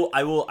 I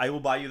will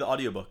buy you the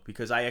audiobook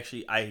because I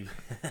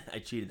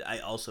cheated. I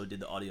also did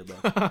the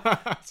audiobook.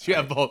 So you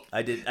have both.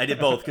 I did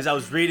both because I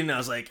was reading and I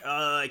was like,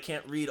 I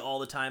can't read all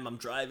the time. I'm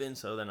driving.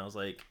 So then I was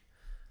like,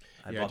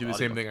 I do the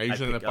same thing. I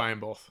usually end up buying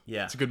both.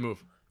 Yeah. It's a good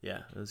move.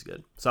 Yeah, it was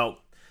good. So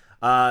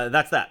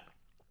that's that.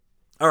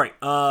 All right.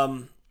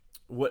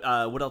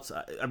 What else?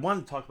 I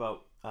wanted to talk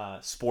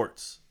about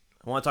sports.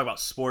 I want to talk about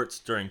sports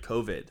during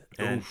COVID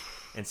and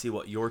see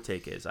what your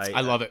take is.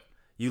 I love it.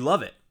 You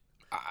love it.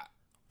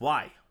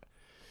 Why?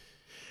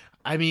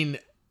 I mean,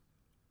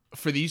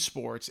 for these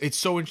sports, it's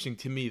so interesting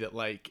to me that,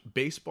 like,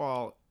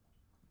 baseball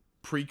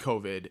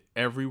pre-COVID,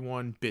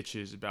 everyone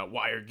bitches about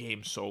why are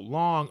games so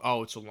long?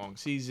 Oh, it's a long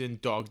season,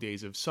 dog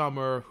days of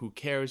summer, who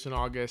cares in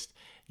August?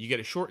 You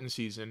get a shortened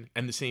season,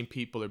 and the same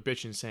people are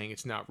bitching saying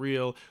it's not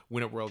real,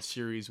 win a World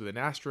Series with an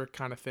asterisk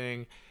kind of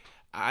thing.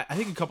 I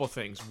think a couple of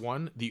things.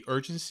 One, the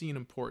urgency and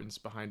importance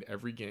behind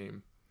every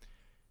game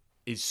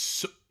is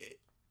so...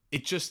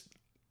 It just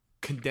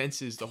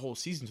condenses the whole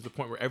season to the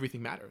point where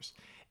everything matters.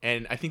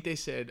 And I think they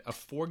said a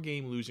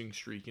 4-game losing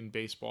streak in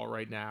baseball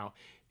right now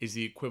is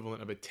the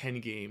equivalent of a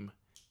 10-game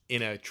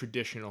in a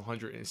traditional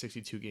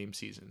 162-game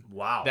season.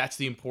 Wow. That's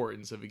the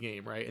importance of a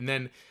game, right? And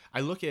then I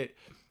look at,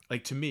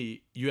 like, to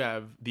me, you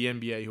have the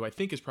NBA, who I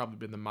think has probably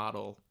been the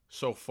model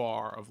so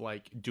far of,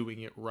 like, doing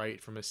it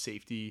right from a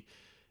safety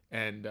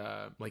and,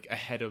 like,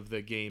 ahead of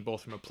the game,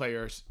 both from a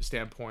player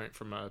standpoint,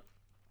 from a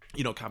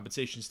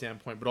compensation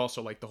standpoint, but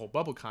also like the whole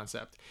bubble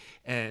concept.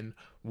 And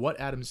what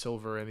Adam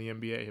Silver and the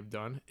NBA have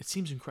done, it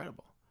seems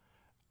incredible.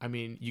 I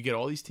mean, you get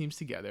all these teams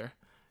together,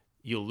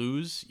 you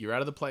lose, you're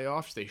out of the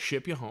playoffs, they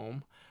ship you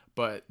home,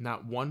 but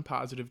not one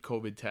positive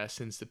COVID test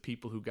since the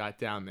people who got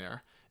down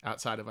there,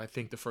 outside of, I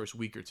think, the first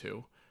week or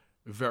two.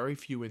 Very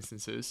few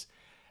instances.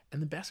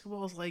 And the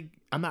basketball is like,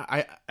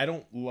 I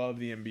don't love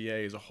the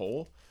NBA as a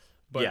whole,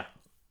 but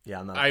yeah,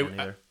 I'm not a fan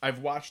either. I've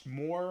watched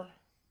more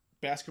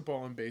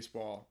basketball and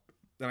baseball.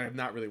 And I have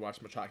not really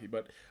watched much hockey,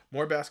 but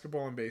more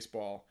basketball and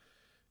baseball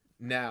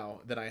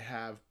now than I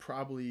have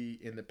probably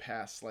in the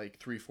past, like,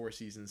 3-4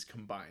 seasons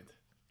combined.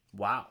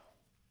 Wow.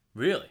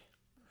 Really?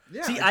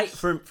 Yeah.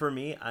 See, for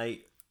me,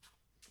 I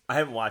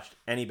haven't watched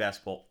any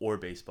basketball or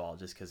baseball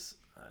just because,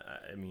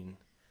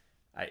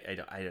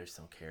 I just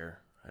don't care.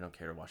 I don't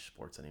care to watch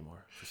sports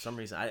anymore. For some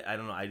reason, I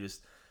don't know. I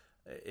just,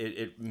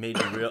 it made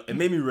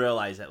me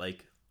realize that,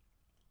 like,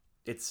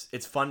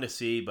 it's fun to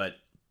see, but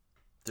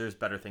there's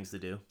better things to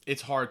do.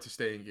 It's hard to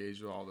stay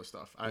engaged with all this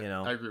stuff. I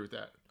agree with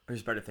that.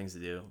 There's better things to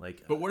do.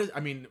 Like, but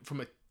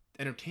from an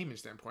entertainment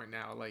standpoint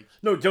now, like...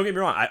 No, don't get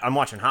me wrong. I'm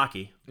watching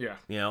hockey. Yeah.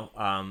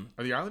 Are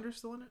the Islanders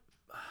still in it?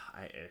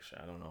 I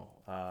don't know.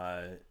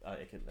 I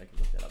can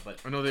look that up. But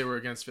I know they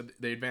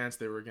advanced.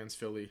 They were against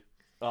Philly.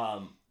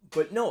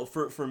 But no,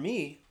 for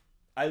me,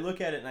 I look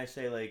at it and I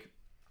say, like,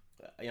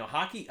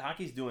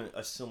 hockey's doing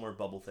a similar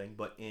bubble thing,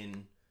 but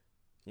in,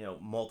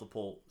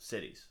 multiple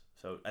cities.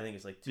 So I think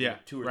it's like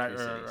two or three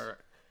cities.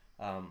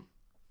 Right.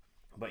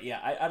 But yeah,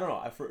 I don't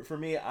know. For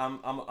me, I'm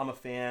a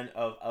fan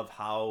of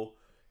how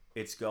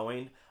it's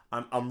going.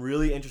 I'm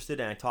really interested,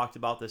 and I talked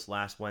about this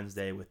last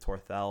Wednesday with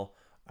Torthel.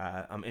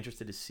 I'm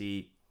interested to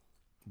see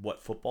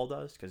what football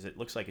does because it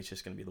looks like it's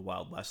just going to be the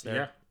Wild West there.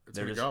 Yeah, it's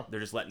going to go. They're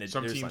just letting it.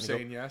 Some teams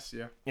saying yes,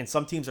 yeah, and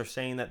some teams are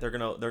saying that they're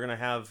gonna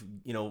have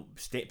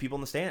people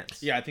in the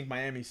stands. Yeah, I think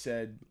Miami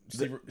said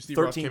Steve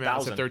Ross came out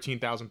and said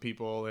 13,000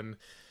 people, and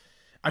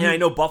I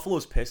know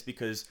Buffalo's pissed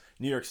because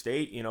New York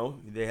State,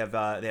 they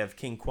have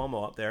King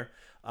Cuomo up there,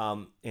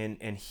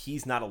 and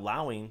he's not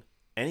allowing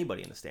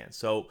anybody in the stands.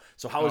 So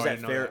how is that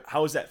fair?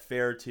 How is that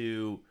fair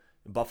to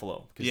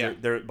Buffalo? Because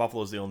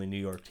Buffalo's the only New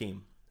York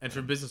team. And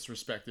from business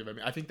perspective,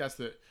 I think that's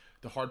the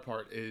hard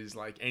part is,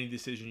 like, any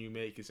decision you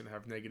make is going to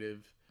have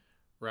negative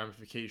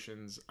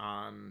ramifications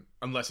on,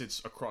 unless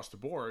it's across the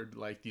board,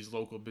 like these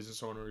local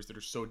business owners that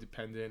are so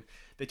dependent.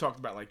 They talked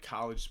about like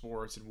college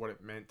sports and what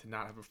it meant to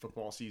not have a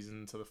football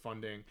season, to the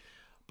funding.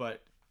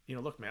 But,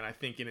 look, man, I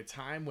think in a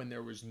time when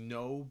there was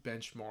no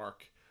benchmark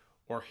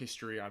or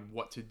history on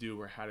what to do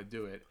or how to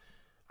do it,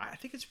 I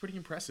think it's pretty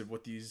impressive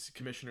what these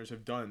commissioners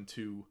have done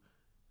to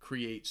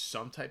create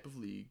some type of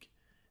league.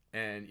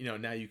 And,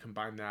 now you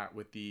combine that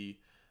with the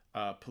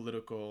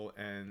political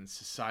and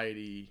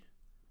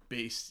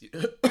society-based,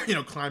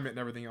 climate and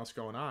everything else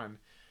going on.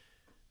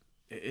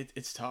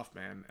 It's tough,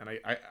 man. And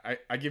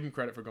I give him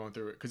credit for going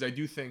through it, because I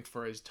do think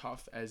for as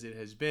tough as it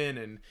has been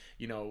and,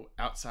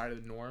 outside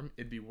of the norm,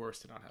 it'd be worse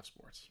to not have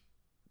sports.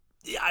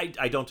 Yeah,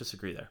 I don't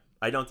disagree there.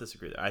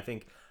 I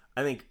think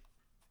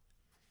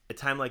a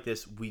time like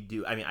this,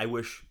 I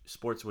wish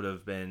sports would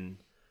have been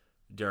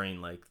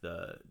during like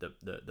the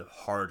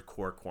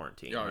hardcore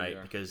quarantine, right?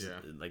 Yeah, because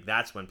like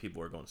that's when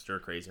people were going stir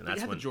crazy, and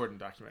that's when the Jordan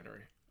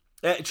documentary,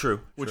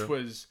 true, which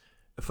was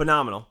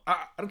phenomenal.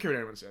 I don't care what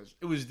anyone says.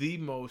 It was the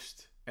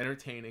most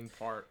entertaining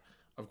part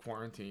of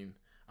quarantine.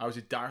 I was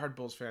a diehard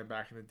Bulls fan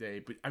back in the day,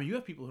 but you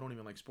have people who don't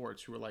even like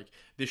sports who are like,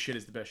 this shit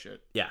is the best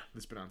shit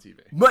that's been on TV.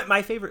 But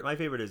my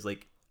favorite is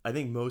like, I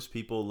think most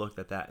people looked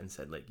at that and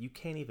said, like, you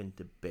can't even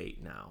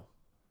debate now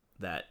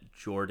that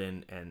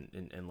Jordan and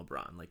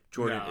LeBron, like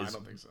Jordan is I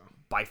don't think so.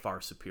 By far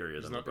superior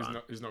than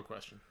LeBron. There's no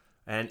question.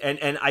 And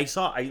I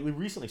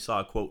recently saw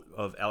a quote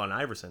of Allen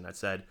Iverson that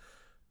said,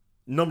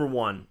 number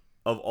one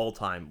of all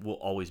time will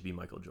always be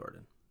Michael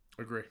Jordan.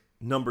 Agree.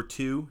 Number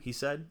two, he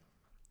said,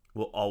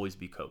 will always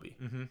be Kobe.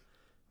 Mm-hmm.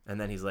 And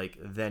then he's like,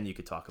 then you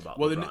could talk about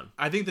LeBron.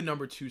 I think the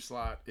number 2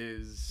 slot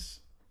is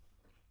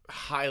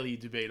highly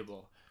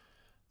debatable.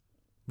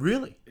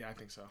 Really? Yeah, I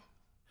think so.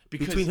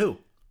 Between who?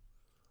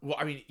 Well,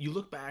 you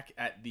look back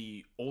at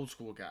the old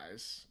school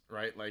guys,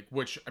 right? Like,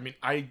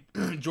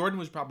 Jordan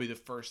was probably the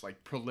first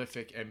like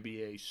prolific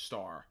NBA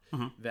star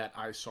that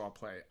I saw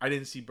play. I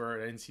didn't see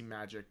Bird, I didn't see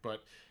Magic,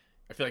 but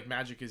I feel like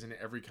Magic is in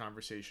every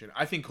conversation.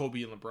 I think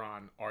Kobe and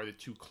LeBron are the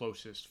 2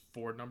 closest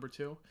for number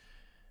 2.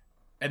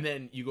 And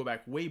then you go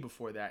back way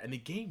before that, and the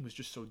game was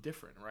just so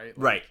different, right?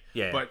 Like, right.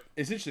 Yeah. But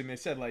it's interesting. They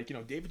said, like,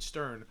 David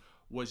Stern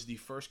was the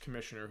first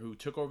commissioner who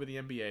took over the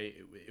NBA.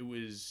 It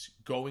was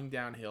going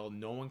downhill.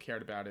 No one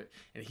cared about it.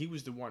 And he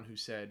was the one who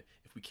said,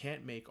 if we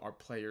can't make our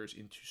players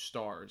into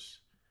stars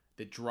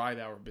that drive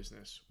our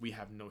business, we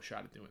have no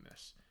shot at doing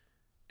this.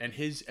 And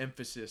his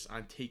emphasis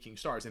on taking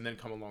stars, and then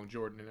come along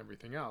Jordan and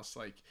everything else,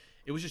 like,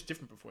 it was just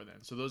different before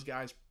then. So those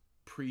guys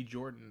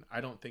pre-Jordan,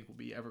 I don't think will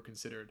be ever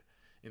considered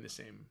in the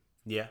same.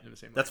 Yeah, in the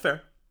same that's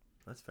fair.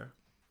 That's fair.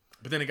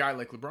 But then a guy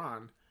like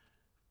LeBron,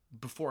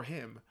 before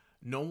him,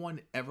 no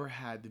one ever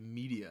had the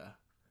media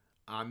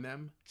on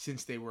them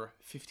since they were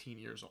 15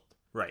 years old.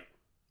 Right.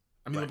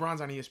 Right.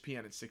 LeBron's on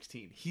ESPN at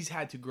 16. He's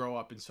had to grow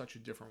up in such a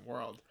different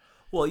world.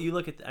 Well, you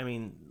look at,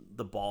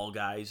 the ball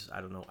guys.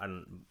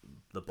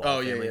 The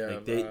ball family. Yeah.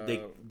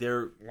 Like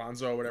they're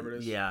Lonzo, whatever it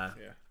is. Yeah.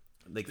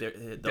 Like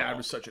Dad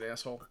was such an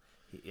asshole.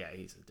 Yeah,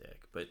 he's a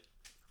dick. But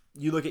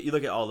you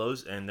look at all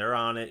those, and they're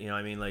on it.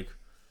 Like,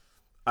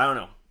 I don't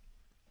know.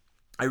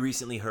 I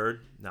recently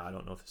heard. Now I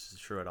don't know if this is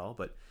true at all,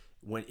 but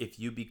if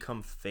you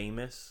become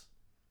famous,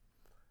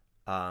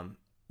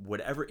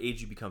 whatever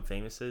age you become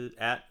famous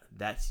at,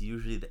 that's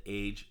usually the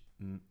age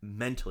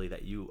mentally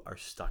that you are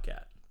stuck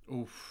at.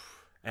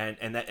 Oof. And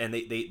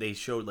they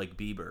showed like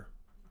Bieber,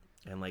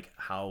 and like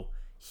how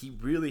he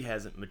really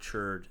hasn't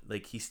matured.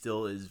 Like, he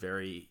still is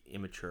very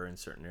immature in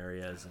certain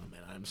areas. And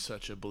man, I'm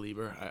such a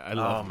believer. I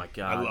love him. My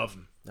God, I love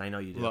him. I know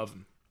you do. Love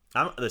him.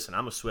 I'm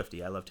a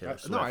Swiftie. I love Taylor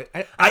Swift. No,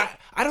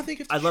 I don't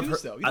think it's. I love her.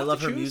 Though. I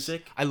love her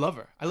music. I love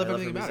her. I love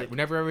everything about it.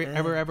 Whenever ever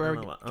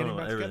getting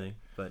back everything.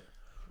 But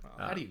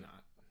how do you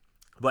not?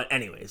 But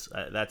anyways,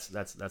 that's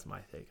my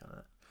take on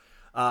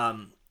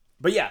it.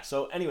 But yeah.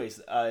 So anyways,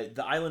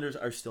 the Islanders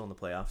are still in the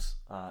playoffs.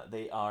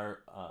 They are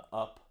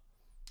up.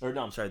 Or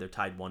no, I'm sorry. They're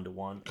tied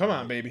 1-1. Come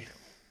on, baby.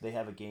 They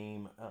have a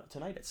game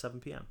tonight at 7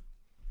 p.m.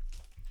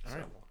 All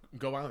right.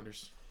 Go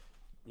Islanders.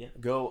 Yeah,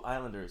 go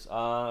Islanders.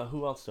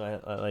 Who else do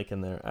I like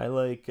in there? I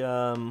like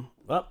I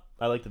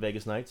like the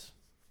Vegas Knights,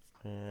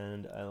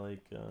 and I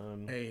like.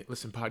 Hey,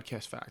 listen,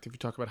 podcast fact: if you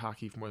talk about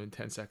hockey for more than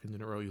 10 seconds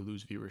in a row, you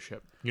lose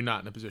viewership. You're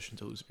not in a position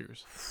to lose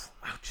viewers.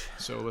 Ouch.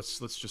 So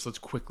let's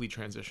quickly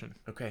transition.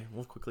 Okay,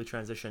 we'll quickly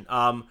transition.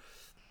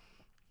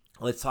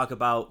 Let's talk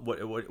about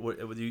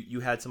what you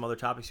had some other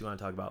topics you want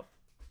to talk about.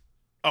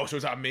 Oh, so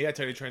it's not me? I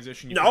tell you to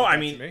transition. No, I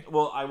mean,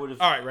 well, I would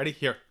have. All right, ready?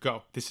 Here,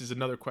 go. This is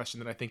another question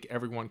that I think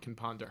everyone can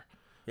ponder.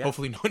 Yeah.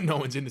 Hopefully no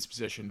one's in this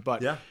position,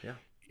 but yeah.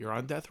 You're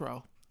on death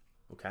row.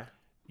 Okay.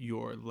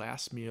 Your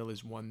last meal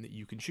is one that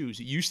you can choose.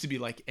 It used to be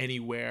like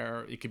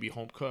anywhere. It could be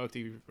home cooked.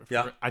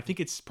 Yeah. I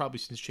think it's probably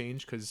since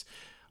changed because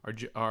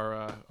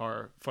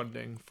our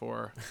funding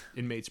for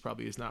inmates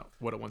probably is not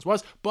what it once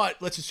was.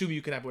 But let's assume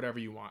you can have whatever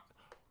you want.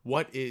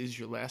 What is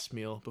your last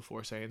meal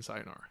before saying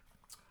sayonara?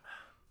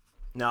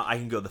 Now I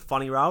can go the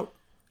funny route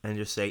and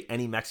just say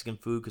any Mexican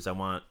food because I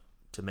want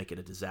to make it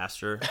a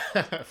disaster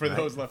for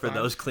those left for on.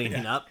 those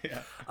cleaning up.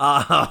 Yeah.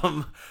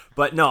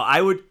 But no,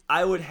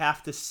 I would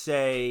have to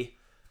say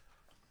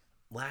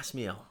last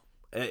meal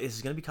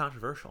is going to be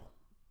controversial.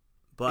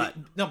 But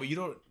but you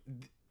don't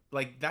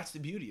like. That's the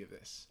beauty of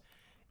this.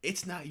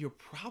 It's not your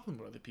problem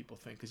what other people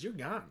think because you're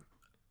gone.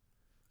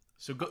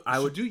 So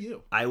go. Do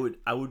you? I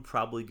would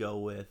probably go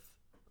with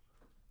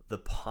the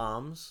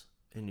Palms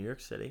in New York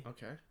City.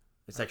 Okay.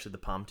 It's actually the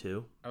Palm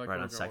 2, right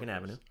on 2nd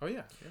Avenue. Oh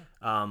yeah.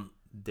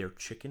 Their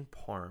chicken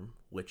parm,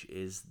 which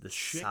is the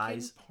chicken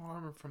size. Chicken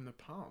parm from the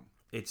Palm.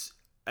 It's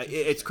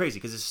crazy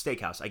because it's a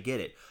steakhouse. I get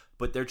it,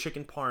 but their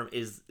chicken parm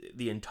is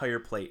the entire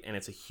plate, and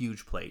it's a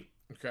huge plate.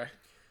 Okay.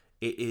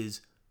 It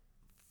is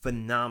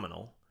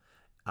phenomenal.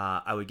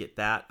 I would get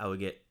that. I would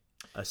get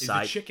a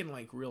side. Is the chicken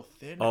like real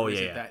thin? Oh or yeah,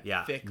 is it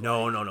that thick?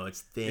 No,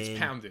 it's thin. It's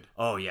pounded.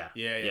 Oh yeah.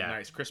 Yeah.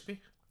 Nice,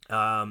 crispy.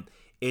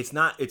 It's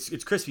not.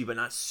 It's crispy, but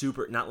not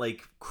super. Not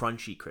like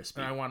crunchy crispy.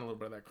 And I want a little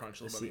bit of that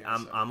crunch. See,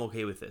 I'm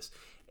okay with this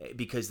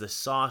because the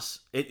sauce.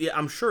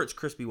 I'm sure it's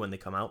crispy when they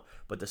come out,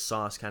 but the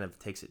sauce kind of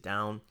takes it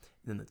down.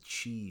 And then the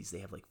cheese. They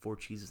have like 4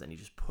 cheeses, and you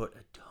just put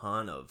a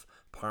ton of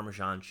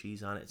Parmesan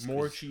cheese on it. It's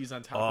more cheese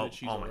on top of the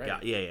cheese. Oh my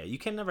god! Yeah. You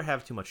can never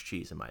have too much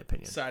cheese, in my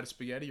opinion. Side of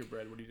spaghetti or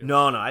bread? What do you do?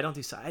 No, I don't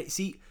do side.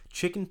 See,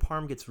 chicken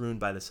parm gets ruined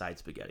by the side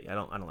spaghetti. I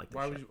don't like that.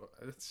 Why would you?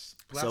 That's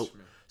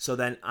blasphemy. So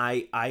then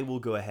I will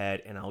go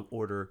ahead and I'll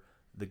order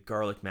the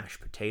garlic mashed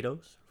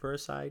potatoes for a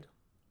side,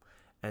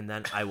 and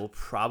then I will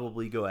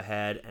probably go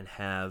ahead and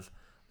have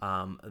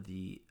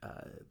the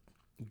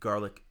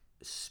garlic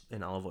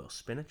and olive oil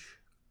spinach,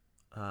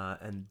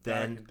 and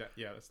then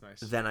that's nice.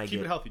 Then I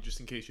keep it healthy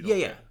just in case you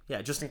don't.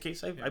 Yeah, just in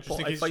case I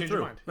fight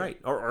through, right?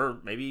 Or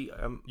maybe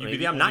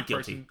I'm not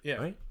guilty,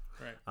 right?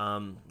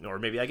 Or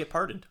maybe I get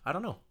pardoned. I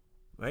don't know,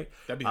 right?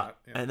 That'd be hot.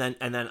 Yeah. And then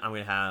I'm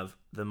gonna have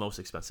the most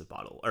expensive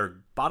bottle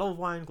of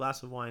wine,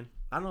 glass of wine.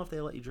 I don't know if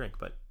they let you drink,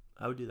 but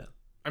I would do that.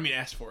 I mean,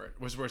 ask for it.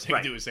 What's the worst thing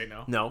to do is say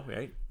no. No,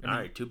 right? All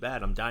right, too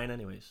bad. I'm dying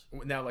anyways.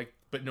 Now,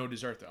 but no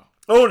dessert though.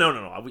 Oh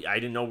no! I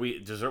didn't know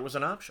dessert was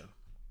an option.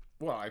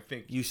 Well, I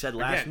think you said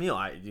last meal.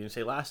 I didn't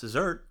say last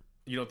dessert.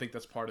 You don't think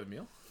that's part of the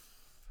meal?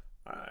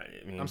 I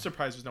mean, I'm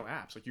surprised there's no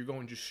apps. Like you're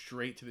going just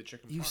straight to the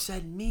chicken. You parm.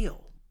 said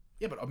meal.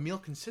 Yeah, but a meal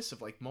consists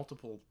of like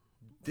multiple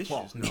dishes.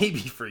 Well, maybe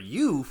for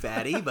you,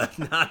 fatty, but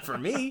not for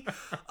me.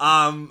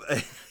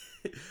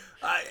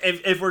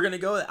 If we're gonna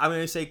go, I'm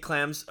gonna say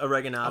clams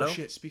oregano. Oh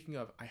shit! Speaking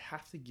of, I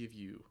have to give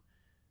you.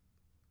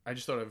 I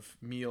just thought of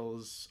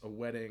meals, a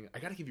wedding. I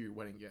gotta give you your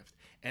wedding gift,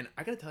 and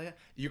I gotta tell you,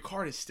 your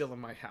card is still in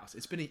my house.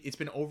 It's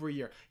been over a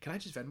year. Can I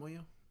just Venmo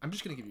you? I'm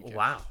just gonna give you a gift.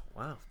 Wow.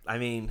 I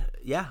mean,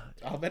 yeah.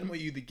 I'll Venmo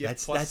you the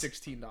gift plus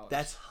 $16.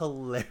 That's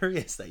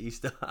hilarious that you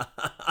still.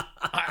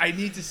 I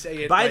need to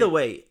say it. By the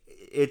way,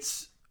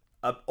 it's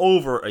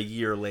over a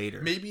year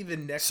later. Maybe the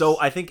next. So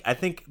I think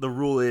the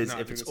rule is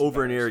if it's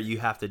over an year, you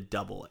have to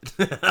double it.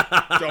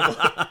 Double.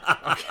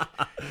 Okay.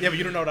 Yeah, but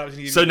you don't know what I was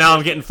going to give. So now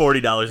I'm getting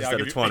 $40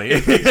 instead of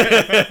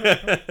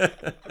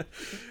 $20.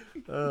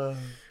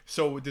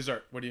 So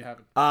dessert, what are you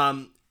having?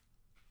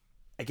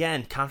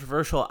 Again,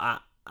 controversial.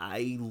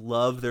 I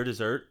love their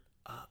dessert.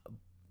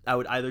 I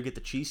would either get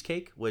the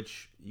cheesecake,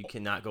 which you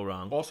cannot go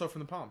wrong. Also from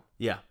the Palm.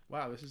 Yeah.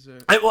 Wow, this is a.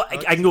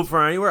 I can go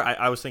for anywhere.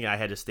 I was thinking I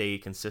had to stay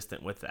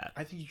consistent with that.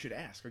 I think you should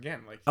ask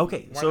again.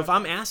 Okay, so if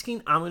I'm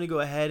asking, I'm going to go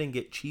ahead and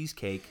get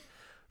cheesecake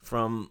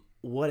from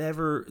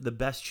whatever the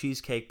best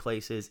cheesecake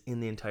place is in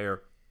the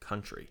entire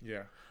country.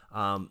 Yeah.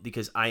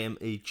 Because I am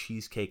a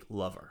cheesecake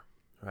lover.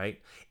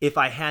 Right. If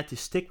I had to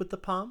stick with the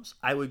Palms,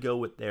 I would go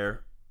with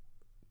their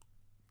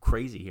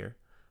crazy here.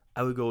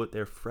 I would go with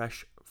their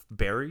fresh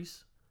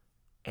berries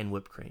and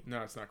whipped cream.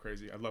 No, it's not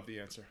crazy. I love the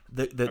answer.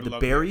 The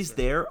berries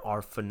there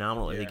are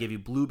phenomenal. Yeah. They give you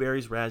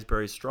blueberries,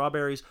 raspberries,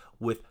 strawberries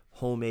with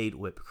homemade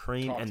whipped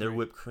cream, and their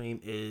whipped cream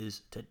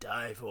is to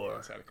die for. Yeah,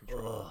 it's out of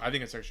control. I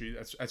think it's actually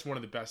that's one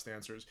of the best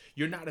answers.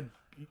 You're not a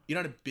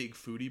big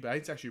foodie, but I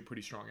think it's actually a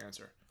pretty strong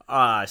answer.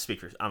 I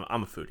speak for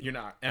I'm a foodie. You're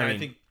not, and I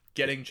think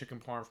getting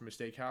chicken parm from a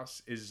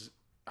steakhouse is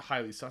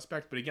highly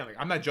suspect. But again,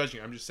 I'm not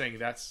judging. I'm just saying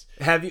that's.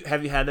 Have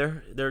you had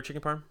their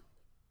chicken parm?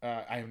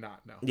 I have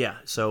not. No. Yeah.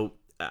 So.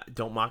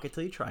 Don't mock it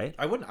till you try it.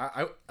 I wouldn't.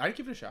 I'd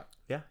give it a shot.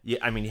 Yeah.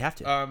 I mean, you have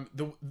to.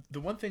 The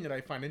one thing that I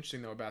find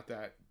interesting though about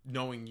that,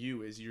 knowing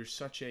you, is you're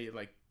such a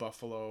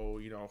Buffalo,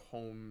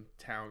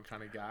 hometown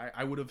kind of guy.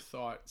 I would have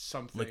thought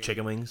something like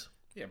chicken wings.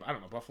 Yeah, but I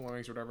don't know, buffalo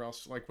wings or whatever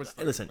else.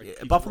 Listen,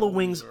 buffalo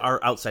wings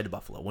are outside of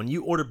Buffalo. When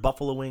you order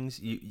buffalo wings,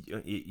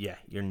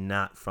 you're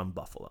not from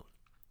Buffalo.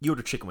 You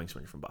order chicken wings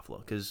when you're from Buffalo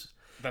because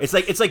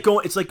it's like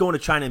going to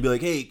China and be like,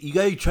 hey, you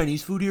got any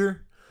Chinese food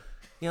here?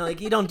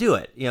 You don't do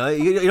it.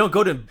 You don't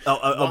go to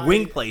a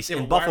wing place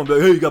in Buffalo and be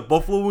like, hey, you got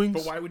buffalo wings?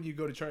 But why wouldn't you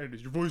go to China?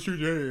 Does your voice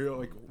change?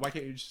 Why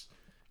can't you just...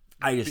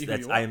 I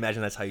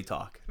imagine that's how you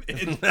talk.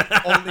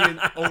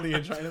 only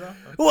in China, though?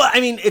 Well,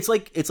 I mean, it's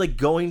like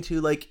going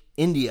to,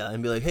 India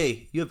and be like,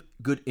 hey, you have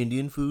good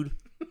Indian food?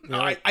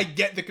 I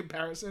get the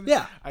comparison.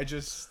 Yeah. I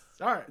just...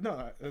 All right.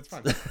 No, that's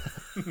fine.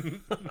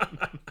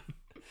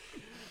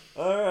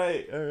 All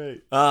right.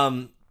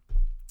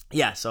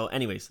 Yeah. So,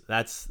 anyways,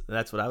 that's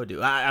what I would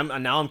do.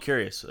 I'm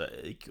curious.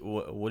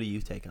 What do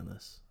you take on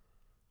this?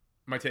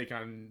 My take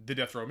on the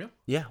death row meal.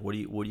 Yeah. What are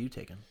you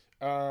taking?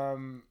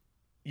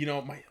 You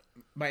know,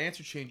 my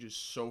answer changes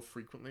so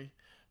frequently,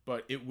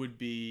 but it would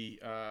be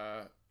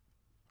the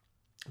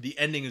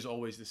ending is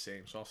always the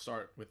same. So I'll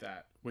start with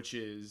that, which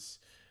is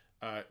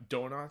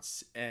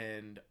donuts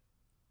and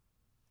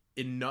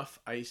enough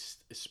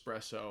iced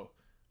espresso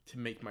to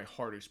make my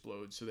heart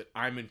explode, so that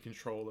I'm in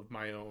control of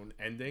my own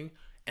ending.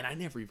 And I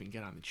never even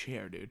get on the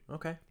chair, dude.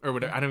 Okay. Or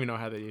whatever. I don't even know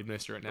how they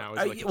administer it now.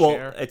 Is it like a well,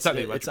 chair? it's not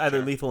the electric it's either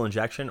chair. lethal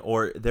injection,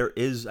 or there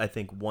is, I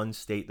think, one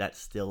state that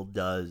still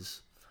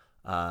does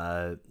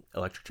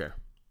electric chair.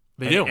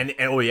 They do. And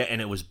oh yeah,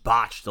 and it was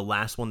botched. The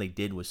last one they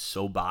did was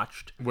so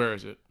botched. Where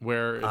is it?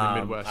 Where in the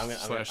Midwest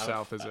 /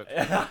 South is it?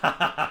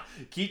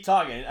 Keep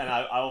talking, and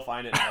I will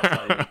find it. And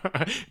I'll tell you.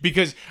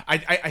 Because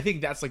I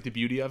think that's like the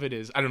beauty of it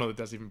is, I don't know that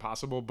that's even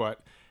possible,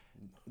 but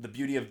The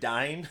beauty of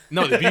dying.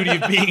 no, the beauty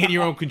of being in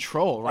your own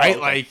control, right? Oh,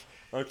 okay.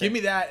 Like, give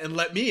me that and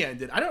let me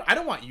end it. I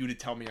don't want you to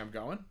tell me I'm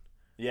going.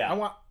 Yeah.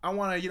 I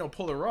want to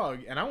pull the rug,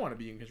 and I want to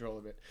be in control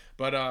of it.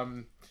 But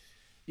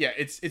yeah,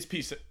 it's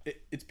pizza.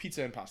 It's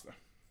pizza and pasta.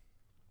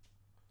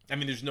 I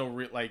mean, there's no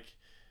real like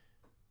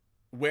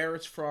where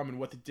it's from and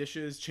what the dish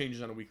is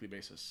changes on a weekly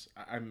basis.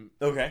 I'm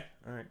okay.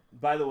 All right.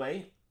 By the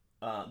way,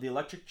 the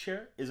electric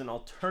chair is an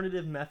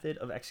alternative method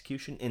of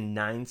execution in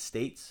 9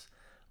 states,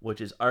 which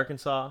is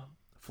Arkansas,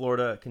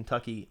 Florida,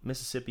 Kentucky,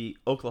 Mississippi,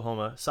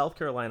 Oklahoma, South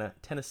Carolina,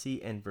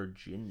 Tennessee, and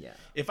Virginia.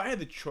 If I had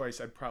the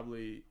choice, I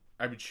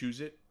would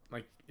choose it.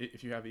 Like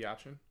if you have the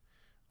option,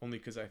 only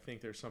because I think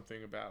there's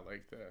something about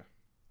like the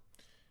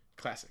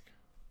classic.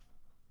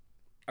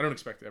 I don't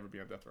expect to ever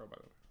be on death row, by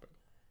the way. But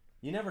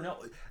You never know.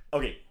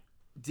 Okay,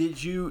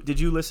 did you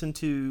listen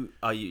to?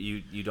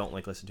 You don't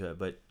like listen to it,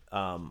 but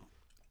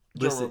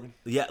listen. Rogan.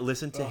 Yeah,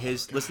 listen to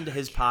his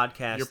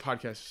podcast. Your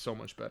podcast is so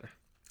much better.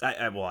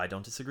 I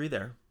don't disagree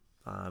there,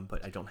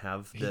 but I don't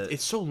have the.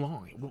 It's so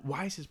long.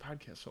 Why is his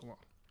podcast so long?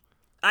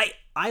 I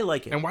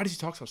like it, And why does he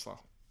talk so slow?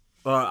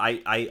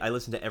 I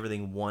listen to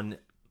everything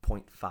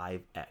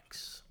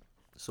 1.5x,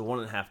 so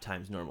 1.5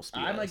 times normal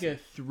speed. I'm like a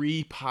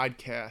 3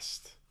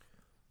 podcast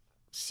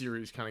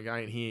series kind of guy,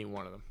 and he ain't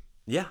one of them.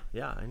 Yeah,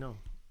 I know.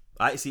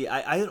 I see.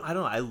 I don't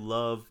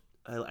know.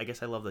 I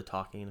guess I love the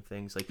talking of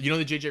things. Like, You know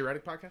the JJ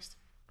Redick podcast?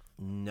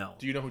 no,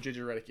 Do you know who JJ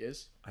Redick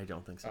is? I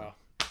don't think so.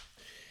 Oh.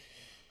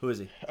 Who is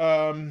he?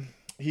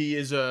 He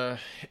is a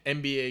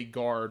NBA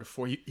guard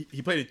for he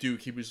played at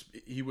Duke. He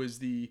was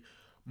the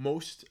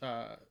most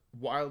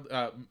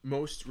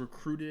most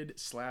recruited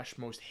 /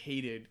 most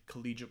hated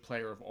collegiate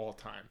player of all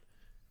time,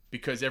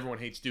 because everyone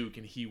hates Duke,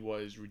 and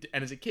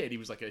and as a kid he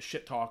was like a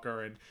shit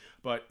talker,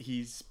 but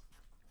he's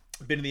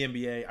been in the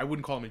NBA. I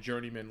wouldn't call him a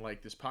journeyman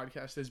like this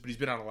podcast is, but he's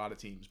been on a lot of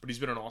teams. But he's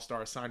been an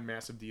all-star, signed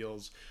massive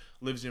deals,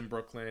 lives in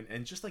Brooklyn,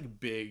 and just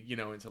like big,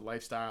 into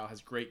lifestyle, has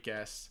great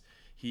guests.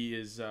 He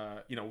is,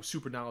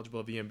 super knowledgeable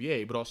of the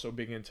NBA, but also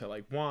big into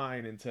like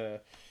wine, into,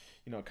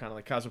 kind of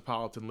like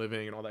cosmopolitan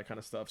living and all that kind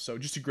of stuff. So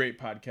just a great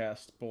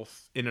podcast,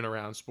 both in and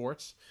around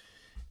sports.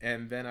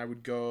 And then I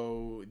would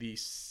go the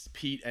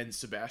Pete and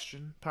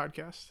Sebastian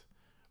podcast,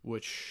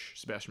 which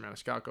Sebastian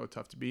Maniscalco,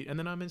 tough to beat. And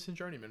then I'm Instant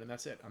Journeyman, and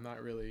that's it. I'm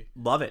not really...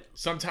 Love it.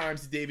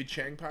 Sometimes the David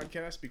Chang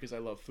podcast, because I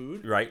love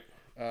food. Right.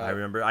 I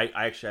remember.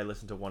 I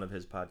listened to one of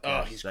his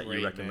podcasts that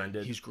you recommended.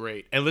 Man. He's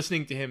great. And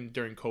listening to him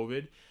during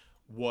COVID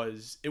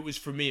was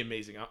for me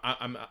amazing.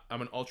 I'm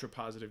an ultra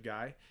positive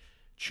guy.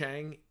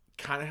 Chang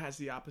kind of has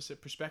the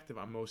opposite perspective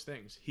on most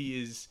things.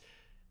 He is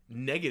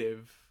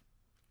negative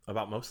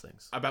about most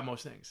things.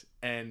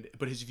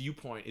 But his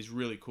viewpoint is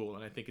really cool,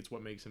 and I think it's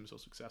what makes him so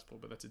successful.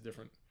 But that's a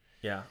different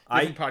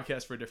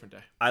podcast for a different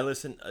day. I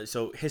listen.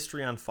 So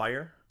History on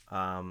Fire.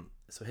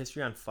 So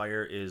History on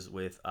Fire is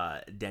with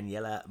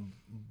Daniela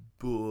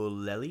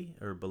Bolelli.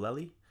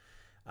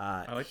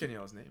 I like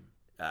Daniela's name.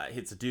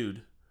 It's a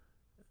dude.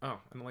 Oh,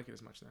 I don't like it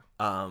as much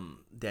now.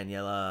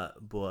 Daniela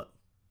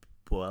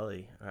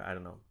Bolelli. I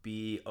don't know.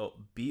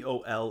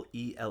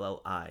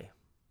 Bolelli.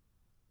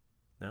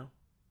 No.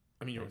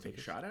 I mean, you want to take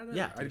a shot at it?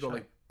 Yeah, I'd go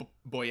like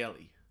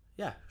Boyelli.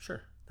 Yeah,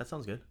 sure. That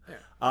sounds good.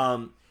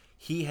 Yeah.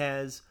 He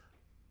has.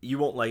 You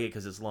won't like it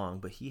because it's long,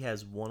 but he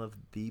has one of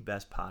the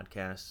best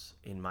podcasts,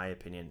 in my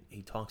opinion.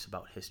 He talks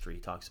about history. He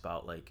talks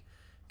about like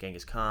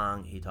Genghis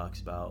Khan. He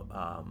talks about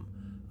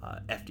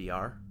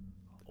FDR,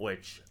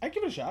 which I'd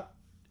give it a shot.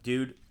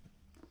 Dude,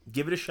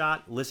 give it a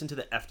shot. Listen to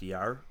the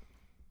FDR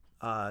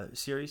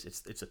series.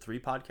 It's a 3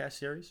 podcast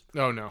series.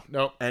 Oh no.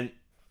 And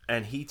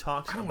he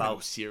talks about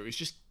about series.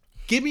 Just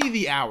give me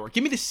the hour.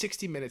 Give me the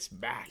 60 minutes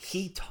back.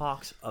 He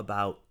talks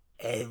about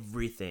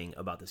everything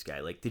about this guy.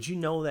 Like, did you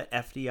know that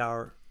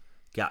FDR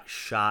got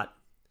shot,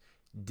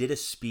 did a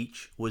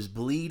speech, was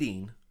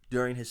bleeding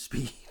during his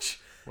speech?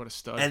 What a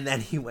stud. And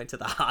then he went to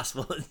the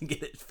hospital and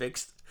get it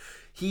fixed.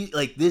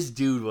 This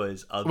dude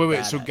was a Wait,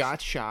 badass. so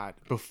got shot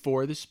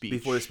before the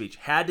speech.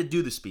 Had to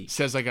do the speech.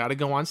 Says, I got to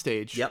go on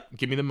stage. Yep.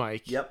 Give me the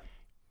mic. Yep.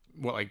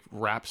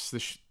 wraps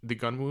the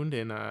gun wound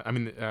in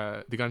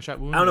the gunshot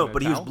wound. I don't know, in a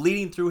but he was towel?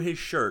 bleeding through his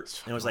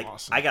shirt, and I was like,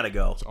 awesome. I gotta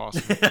go. It's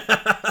awesome.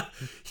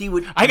 He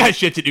would. I got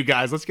shit to do,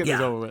 guys. Let's get this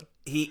Yeah. over with.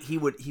 He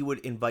would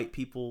invite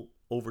people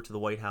over to the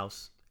White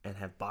House and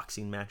have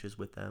boxing matches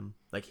with them,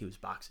 like he was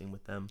boxing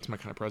with them. It's my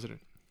kind of president.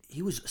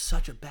 He was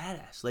such a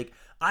badass. Like,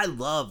 I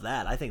love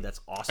that. I think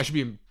that's awesome. I should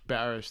be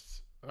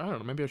embarrassed. I don't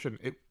know. Maybe I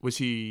shouldn't. Was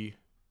he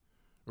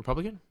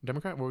Republican,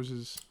 Democrat? What was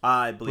his?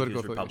 I believe he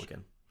was political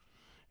Republican.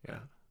 Yeah,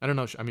 I don't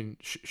know. I mean,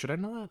 should I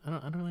know that?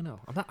 I don't really know.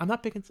 I'm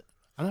not big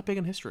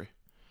in history.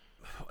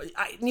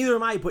 Neither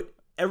am I. But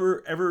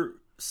ever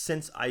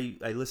since I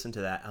listened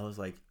to that, I was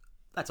like,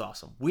 that's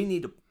awesome. We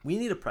need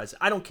a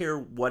president. I don't care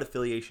what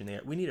affiliation they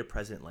are. We need a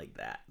president like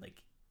that.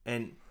 Like,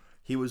 and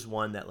he was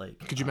one that, like.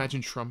 Could you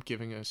imagine Trump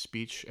giving a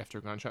speech after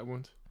a gunshot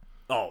wound?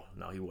 Oh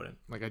no, he wouldn't.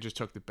 Like, I just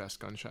took the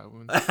best gunshot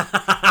wound.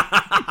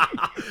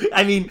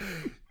 I mean,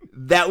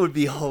 that would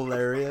be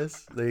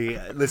hilarious.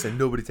 Like, listen,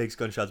 nobody takes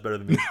gunshots better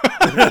than me.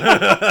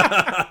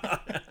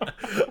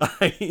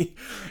 I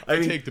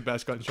mean, take the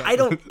best gunshot. I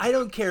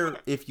don't care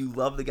if you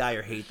love the guy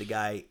or hate the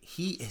guy.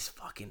 He is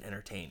fucking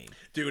entertaining,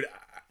 dude.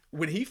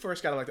 When he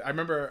first got elected, I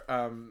remember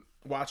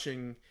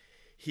watching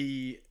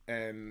he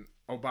and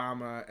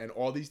Obama and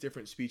all these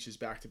different speeches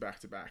back to back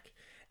to back.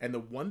 And the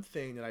one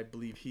thing that I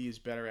believe he is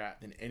better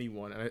at than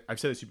anyone, and I've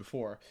said this to you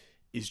before,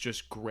 is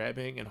just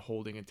grabbing and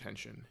holding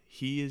attention.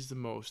 He is the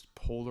most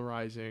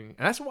polarizing.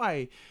 And that's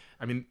why,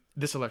 I mean,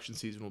 this election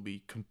season will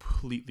be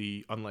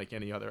completely unlike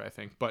any other, I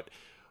think. But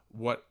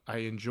what I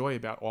enjoy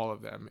about all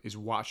of them is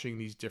watching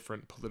these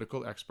different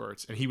political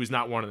experts. And he was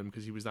not one of them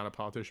because he was not a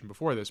politician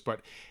before this.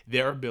 But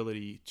their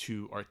ability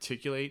to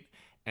articulate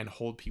and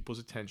hold people's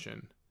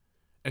attention.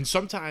 And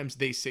sometimes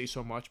they say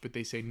so much, but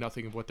they say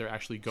nothing of what they're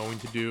actually going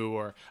to do.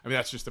 Or, I mean,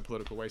 that's just the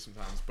political way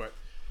sometimes. But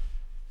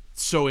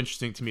it's so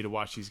interesting to me to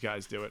watch these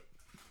guys do it.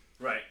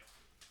 Right.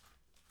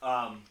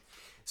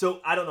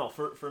 So I don't know.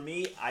 For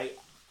me,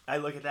 I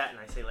look at that and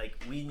I say,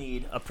 like, we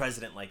need a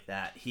president like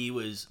that. He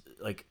was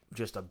like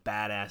just a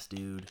badass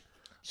dude.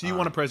 So you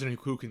want a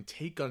president who can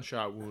take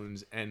gunshot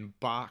wounds and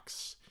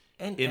box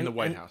in the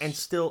White House and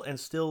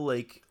still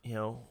like, you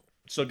know,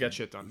 still get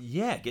shit done.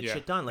 Yeah, get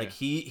shit done. Like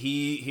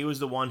he was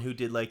the one who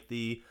did like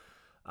the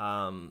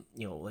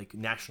you know, like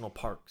national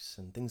parks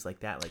and things like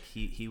that. Like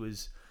he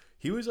was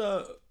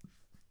a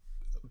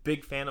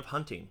big fan of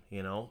hunting,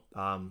 you know.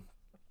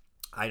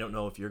 I don't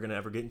know if you're gonna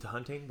ever get into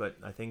hunting, but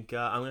I think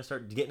I'm gonna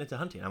start getting into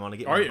hunting. I'm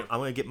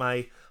gonna get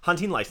my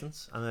hunting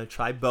license. I'm gonna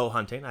try bow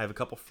hunting. I have a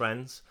couple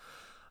friends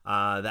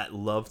that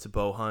love to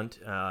bow hunt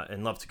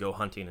and love to go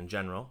hunting in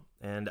general,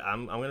 and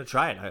I'm gonna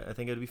try it. I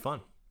think it'd be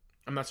fun.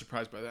 I'm not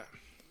surprised by that.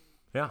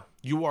 Yeah,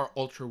 you are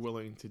ultra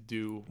willing to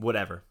do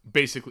whatever,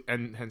 basically,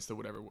 and hence the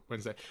whatever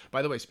Wednesday.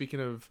 By the way,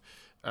 speaking of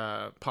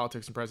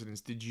politics and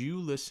presidents, did you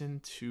listen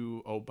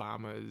to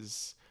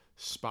Obama's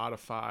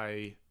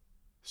Spotify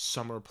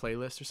summer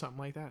playlist or something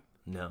like that?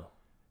 No.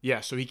 Yeah,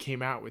 so he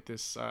came out with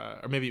this,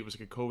 or maybe it was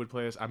like a COVID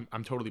playlist.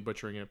 I'm totally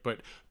butchering it, but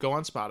go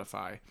on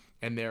Spotify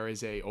and there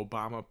is a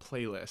Obama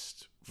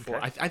playlist for.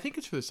 Okay. I think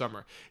it's for the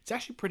summer. It's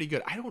actually pretty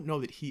good. I don't know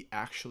that he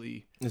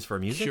actually is for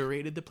music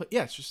curated the play.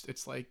 Yeah,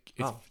 it's like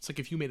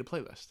if you made a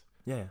playlist.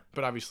 Yeah.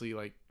 But obviously,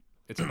 like,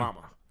 it's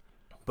Obama.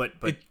 but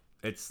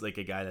it's like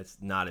a guy that's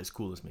not as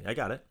cool as me. I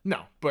got it.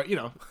 No, but you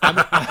know,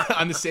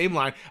 on the same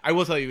line, I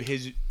will tell you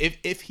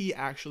if he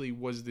actually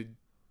was the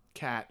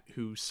cat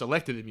who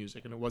selected the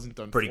music and it wasn't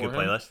done pretty for good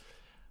him, playlist.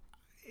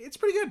 It's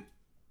pretty good.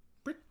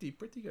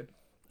 Pretty good.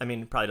 I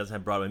mean, it probably doesn't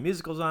have Broadway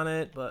musicals on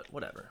it, but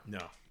whatever. No.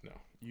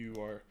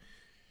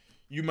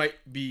 You might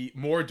be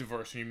more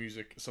diverse in your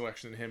music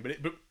selection than him,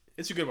 but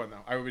it's a good one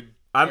though. I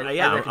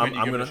recommend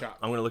you give it a shot.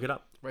 I'm gonna look it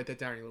up. Write that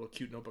down in your little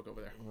cute notebook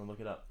over there. I'm gonna look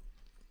it up.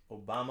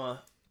 Obama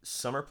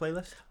summer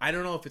playlist. I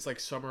don't know if it's like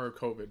summer or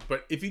COVID,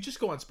 but if you just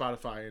go on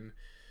Spotify and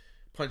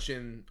punch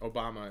in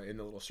Obama in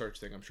the little search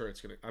thing, I'm sure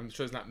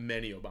there's not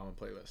many Obama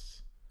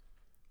playlists.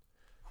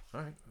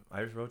 All right,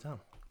 I just wrote it down.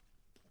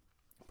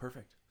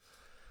 Perfect.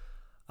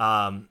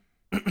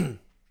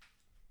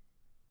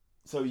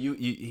 So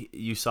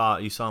you saw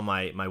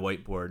my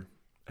whiteboard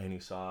and you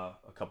saw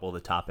a couple of the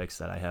topics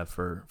that I have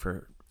for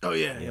oh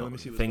yeah, let me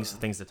see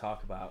things to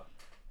talk about,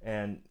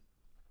 and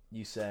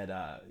you said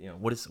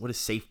what is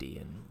safety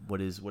and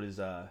what is BOB.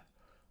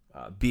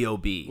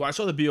 Well, I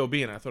saw the BOB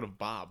and I thought of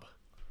Bob.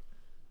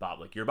 Bob,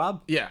 like your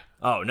Bob? Yeah.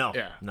 Oh no.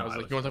 Yeah. No. I was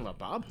like, you want to talk about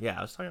Bob? Yeah,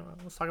 let's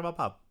talk about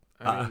Bob.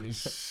 I mean,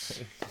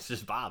 it's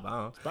just Bob. I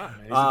don't know. It's Bob,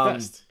 man.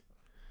 He's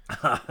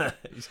the best.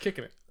 He's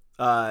kicking it.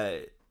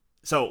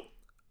 So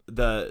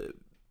the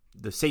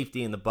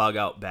safety and the bug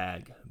out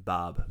bag,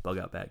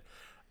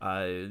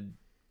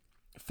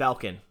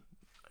 Falcon,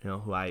 you know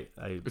who I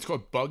it's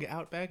called Bug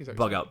Out Bag. Is that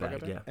Bug Out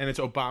Bag? Yeah. And it's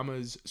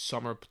Obama's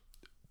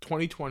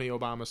 2020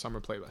 Obama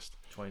summer playlist.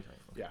 2020.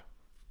 Yeah.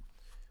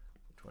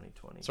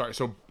 2020. Sorry.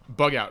 So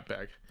Bug Out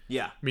Bag.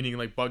 Yeah. Meaning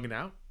like bugging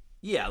out.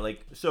 Yeah.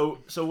 Like so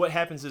what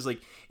happens is,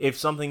 like, if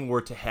something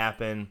were to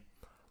happen,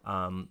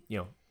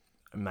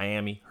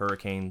 Miami,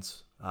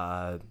 hurricanes,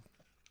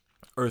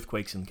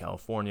 earthquakes in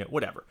California,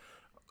 whatever.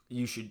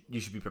 you should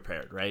be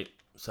prepared, right?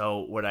 So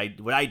what I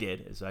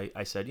did is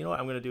I said, you know what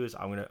I'm gonna do is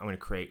I'm gonna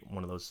create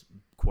one of those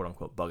quote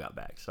unquote bug out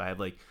bags. So I have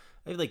like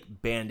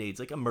Band-Aids,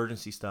 like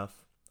emergency stuff.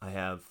 I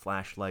have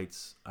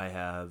flashlights. I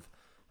have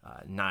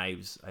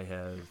knives. I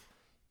have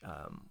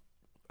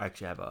I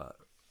actually have a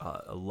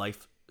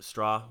life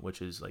straw,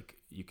 which is like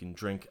you can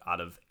drink out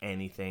of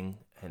anything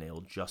and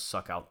it'll just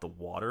suck out the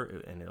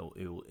water and it'll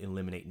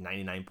eliminate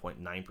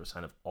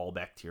 99.9% of all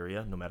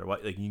bacteria no matter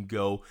what. Like you can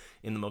go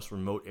in the most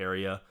remote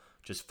area,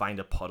 just find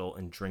a puddle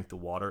and drink the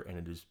water and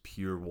it is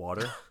pure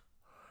water.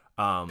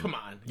 Come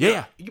on.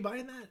 Yeah. You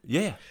buying that?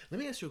 Yeah. Let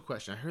me ask you a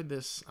question. I heard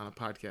this on a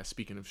podcast,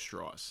 speaking of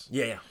straws.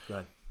 Yeah. Go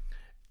ahead.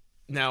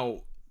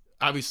 Now,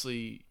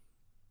 obviously,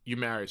 you're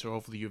married, so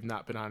hopefully you've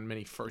not been on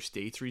many first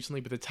dates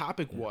recently, but the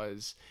topic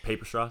was...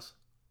 Paper straws?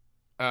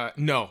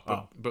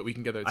 No, but we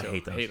can get there too. I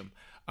hate those. I hate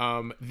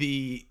them.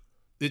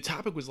 The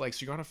topic was like,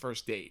 so you're on a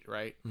first date,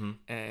 right?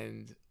 Mm-hmm.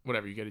 And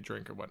whatever, you get a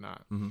drink or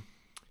whatnot. Mm-hmm.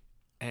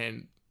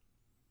 And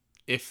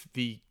if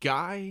the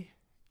guy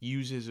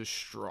uses a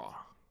straw,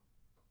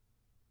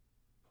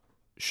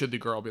 should the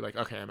girl be like,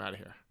 okay, I'm out of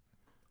here?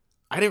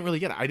 I didn't really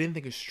get it. I didn't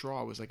think a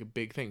straw was like a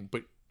big thing,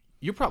 but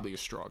you're probably a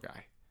straw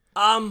guy.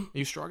 Are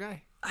you a straw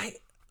guy? I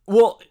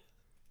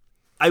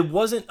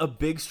wasn't a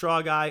big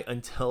straw guy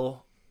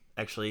until,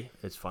 actually,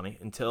 it's funny,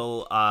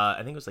 until I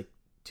think it was like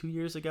 2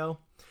 years ago.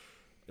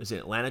 It was in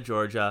Atlanta,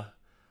 Georgia.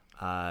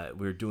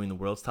 We were doing the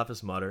world's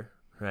toughest mudder,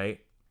 right?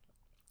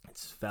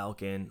 It's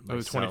Falcon. Oh,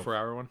 the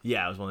 24-hour one?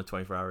 Yeah, it was one of the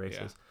 24-hour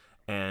races.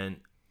 Yeah. And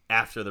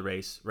after the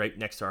race, right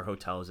next to our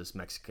hotel is this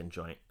Mexican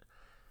joint.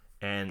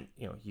 And,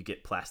 you know, you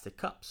get plastic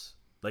cups,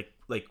 like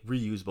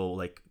reusable,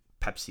 like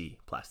Pepsi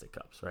plastic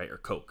cups, right? Or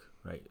Coke,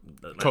 right?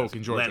 Coke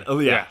in Georgia.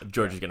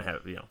 Georgia's going to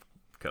have,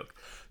 Coke.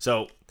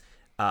 So,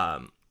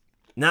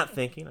 not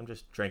thinking, I'm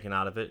just drinking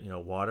out of it,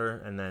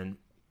 water. And then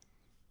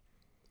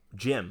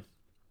Jim,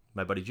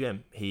 my buddy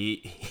Jim,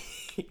 he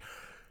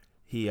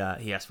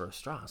asked for a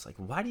straw. I was like,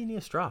 why do you need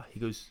a straw? He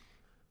goes,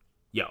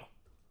 yo,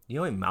 you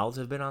know how many mouths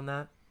have been on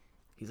that?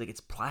 He's like,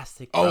 it's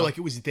plastic, bro. Oh, like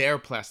it was their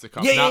plastic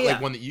cup, not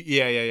like one that you...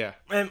 Yeah.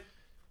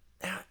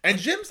 And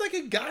Jim's like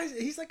a guy,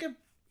 he's like a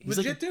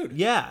legit dude.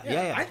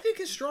 Yeah. I think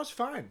his straw's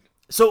fine.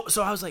 So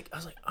I was like,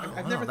 oh,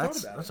 I've never thought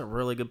about that's a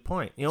really good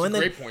point. It's a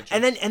great point,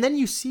 Jim. and then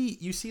you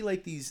see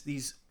like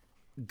these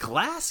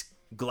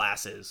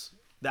glasses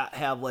that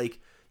have like,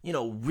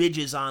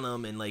 ridges on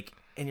them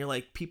and you're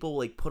like, people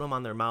like put them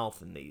on their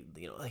mouth and they,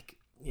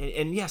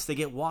 and yes, they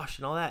get washed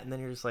and all that. And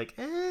then you're just like,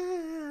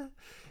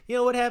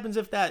 what happens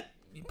if that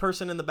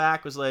person in the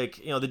back was like,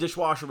 the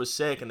dishwasher was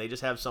sick and they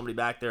just have somebody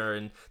back there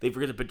and they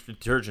forget to put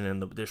detergent in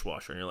the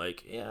dishwasher and you're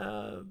like,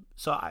 yeah.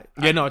 So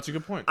no, it's a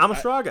good point. I'm a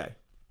straw guy.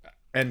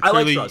 And I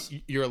clearly, like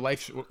straws. You're a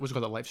life. What's it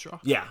called? A life straw?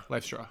 Yeah,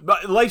 life straw.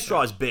 But life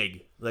straw is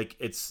big. Like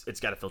it's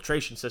got a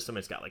filtration system.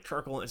 It's got like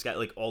charcoal. It's got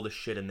like all the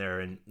shit in there,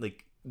 and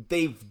like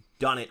they've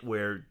done it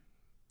where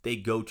they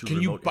go to.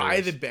 Can you buy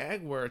areas. the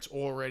bag where it's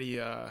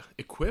already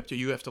equipped, or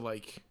you have to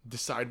like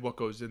decide what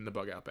goes in the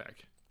bug out bag?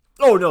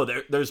 Oh no,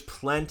 there's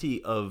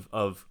plenty of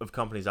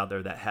companies out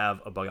there that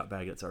have a bug out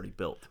bag that's already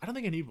built. I don't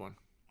think I need one.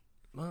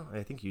 Well,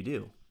 I think you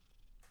do.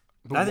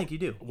 But I think you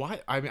do. Why?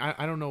 I mean,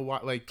 I don't know why.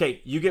 Like, okay,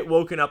 you get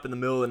woken up in the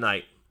middle of the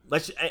night.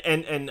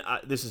 And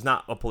this is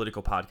not a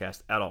political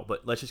podcast at all,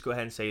 but let's just go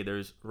ahead and say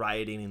there's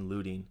rioting and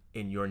looting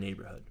in your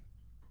neighborhood.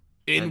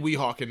 In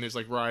Weehawken, there's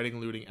like rioting,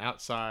 looting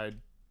outside.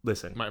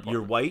 Listen,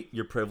 you're white,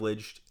 you're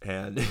privileged,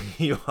 and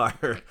you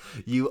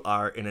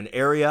are in an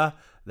area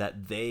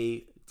that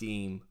they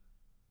deem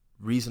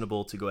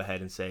reasonable to go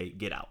ahead and say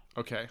get out.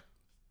 Okay.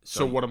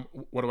 So what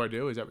do I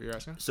do? Is that what you're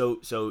asking?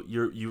 So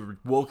you're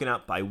woken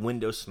up by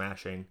window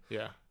smashing.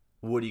 Yeah.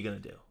 What are you gonna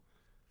do?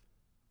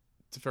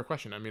 It's a fair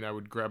question. I mean, I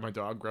would grab my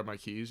dog, grab my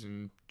keys,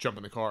 and jump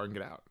in the car and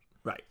get out.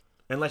 Right.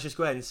 And let's just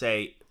go ahead and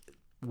say,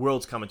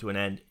 world's coming to an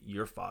end.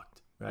 You're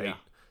fucked. Right. Yeah.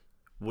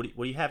 What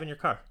do you have in your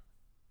car?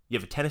 You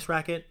have a tennis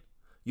racket.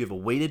 You have a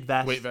weighted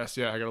vest. Weight vest.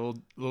 Yeah, I got a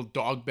little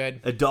dog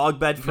bed. A dog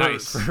bed for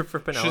nice. for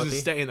Penelope. She doesn't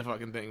stay in the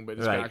fucking thing, but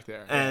it's back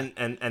there.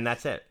 And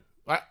that's it.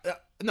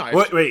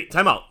 Wait,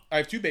 time out. I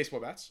have 2 baseball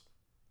bats.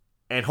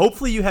 And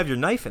hopefully you have your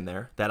knife in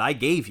there that I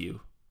gave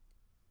you.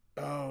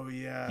 Oh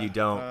yeah. You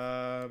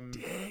don't.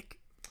 Dick.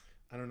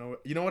 I don't know.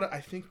 You know what? I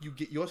think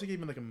you also gave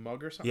me like a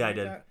mug or something. Yeah, like I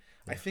did. That.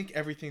 I think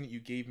everything that you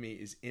gave me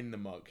is in the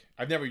mug.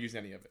 I've never used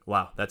any of it.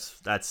 Wow,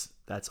 that's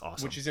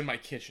awesome. Which is in my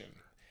kitchen,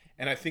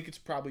 and I think it's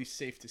probably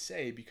safe to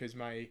say because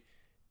my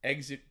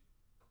exit,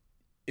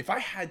 if I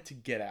had to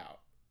get out,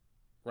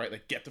 right,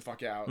 like get the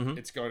fuck out,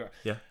 it's going to.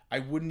 Yeah. I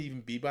wouldn't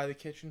even be by the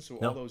kitchen. So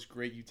all those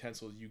great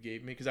utensils you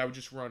gave me, because I would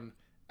just run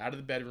out of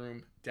the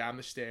bedroom, down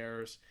the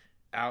stairs,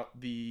 out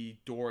the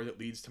door that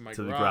leads to my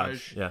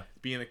garage,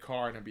 be in the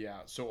car, and I'd be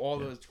out. So all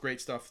those great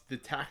stuff, the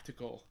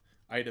tactical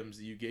items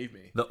that you gave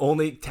me. The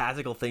only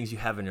tactical things you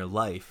have in your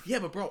life. Yeah,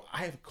 but bro, I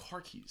have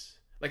car keys.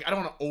 Like, I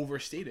don't want to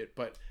overstate it,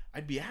 but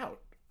I'd be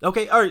out.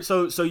 Okay, all right.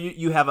 So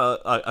you have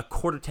a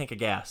quarter tank of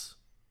gas.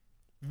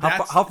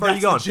 How far are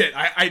you going? Legit.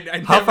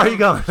 How far are you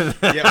going?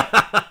 Yeah,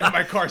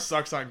 my car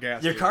sucks on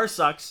gas. Your car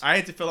sucks. I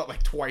had to fill up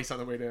like twice on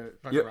the way to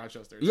fucking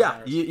Rochester.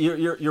 Yeah,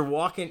 you're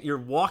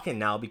walking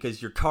now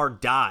because your car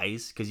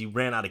dies because you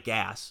ran out of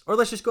gas. Or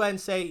let's just go ahead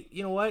and say,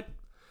 you know what,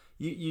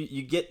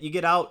 you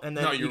get out and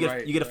then you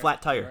get a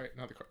flat tire. Right.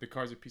 No, the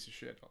car's a piece of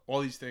shit.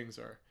 All these things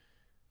are.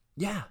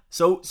 Yeah.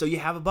 So you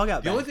have a bug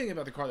out. The only thing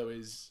about the car though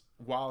is,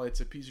 while it's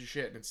a piece of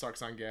shit and it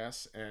sucks on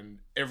gas and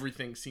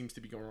everything seems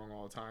to be going wrong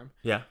all the time.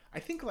 Yeah. I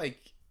think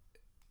like,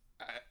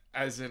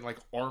 as in like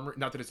armor,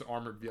 not that it's an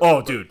armored vehicle.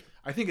 Oh, dude.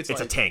 I think it's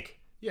a tank.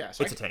 Yeah.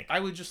 So it's a tank.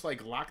 I would just like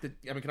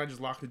can I just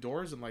lock the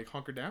doors and like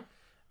hunker down?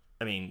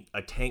 I mean,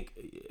 a tank,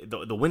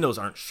 the windows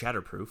aren't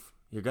shatterproof.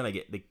 They're gonna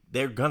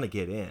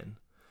get in.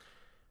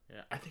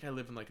 Yeah. I think I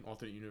live in like an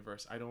alternate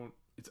universe.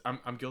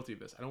 I'm guilty of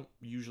this. I don't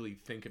usually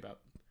think about,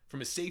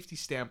 from a safety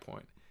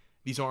standpoint,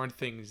 these aren't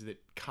things that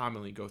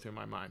commonly go through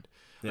my mind.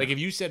 Yeah. Like if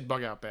you said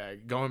bug out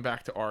bag, going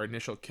back to our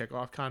initial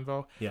kickoff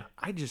convo,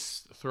 I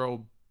just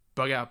throw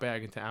bug out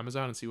bag into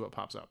Amazon and see what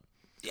pops up.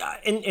 Yeah,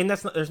 and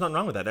there's nothing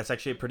wrong with that. That's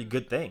actually a pretty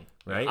good thing,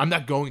 right? I'm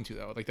not going to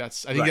though. Like I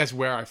think that's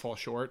where I fall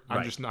short.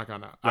 I'm just not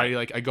gonna.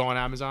 Right. I go on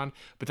Amazon,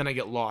 but then I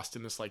get lost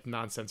in this like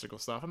nonsensical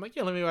stuff. I'm like,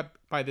 yeah, let me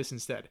buy this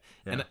instead,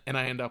 and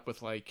I end up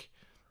with like,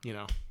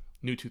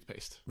 new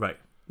toothpaste. Right.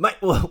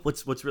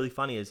 What's really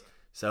funny is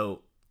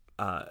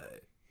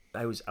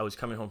I was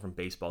coming home from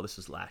baseball. This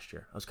was last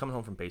year. I was coming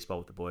home from baseball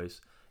with the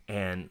boys,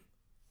 and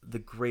the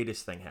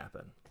greatest thing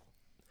happened.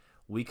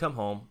 We come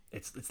home.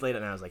 It's late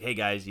at night. I was like, "Hey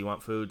guys, you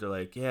want food?" They're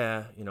like,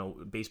 "Yeah."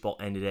 Baseball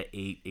ended at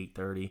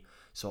 8:30.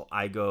 So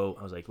I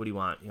was like, "What do you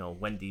want?"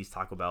 Wendy's,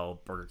 Taco Bell,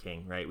 Burger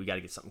King. Right? We got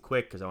to get something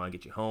quick because I want to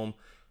get you home.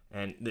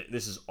 And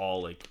this is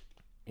all like,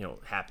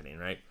 happening.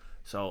 Right?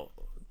 So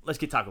let's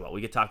get Taco Bell.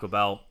 We get Taco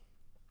Bell.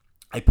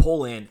 I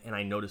pull in and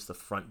I notice the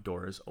front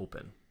door is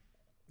open.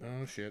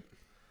 Oh shit.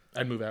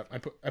 I'd move out. I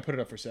put it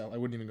up for sale. I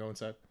wouldn't even go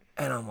inside.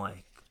 And I'm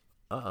like,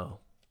 uh-oh.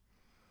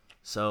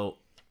 So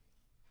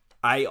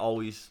I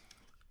always,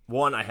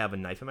 one, I have a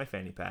knife in my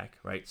fanny pack,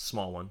 right?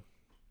 Small one.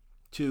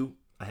 Two,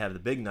 I have the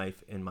big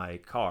knife in my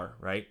car,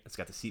 right? It's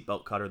got the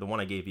seatbelt cutter, the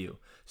one I gave you.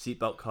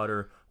 Seatbelt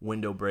cutter,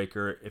 window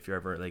breaker, if you're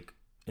ever like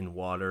in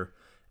water,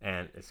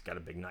 and it's got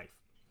a big knife,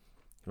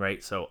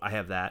 right? So I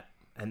have that.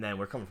 And then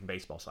we're coming from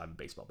baseball, so I have a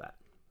baseball bat,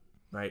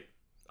 right?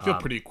 I feel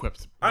pretty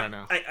equipped right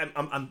now.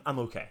 I'm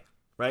okay.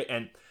 Right,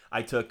 and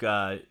I took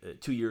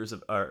 2 years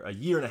or a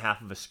year and a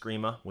half of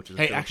Eskrima, which is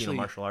a Filipino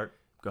martial art.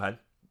 Go ahead.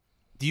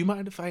 Do you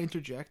mind if I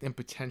interject and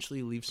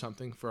potentially leave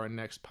something for our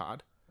next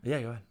pod?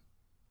 Yeah, go ahead.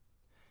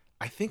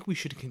 I think we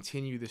should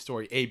continue the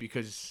story,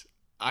 because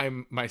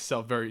I'm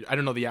myself I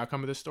don't know the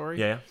outcome of this story.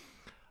 Yeah.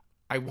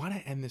 I want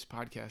to end this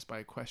podcast by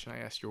a question I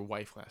asked your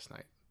wife last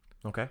night.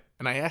 Okay.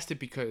 And I asked it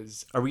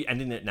because... Are we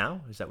ending it now?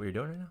 Is that what you're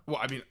doing right now? Well,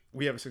 I mean,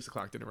 we have a 6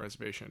 o'clock dinner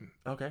reservation.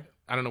 Okay.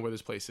 I don't know where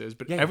this place is,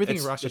 but everything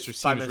in Rochester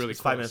seems really close.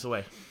 5 minutes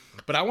away.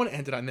 But I want to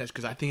end it on this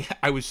because I think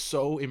I was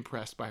so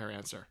impressed by her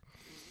answer.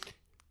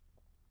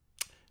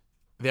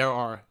 There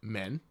are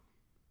men,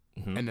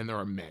 and then there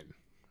are men,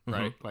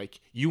 right? Like,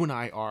 you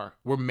and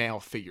we're male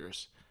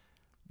figures.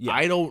 Yeah.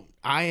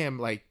 I am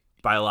like...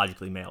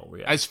 biologically male.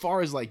 As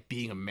far as like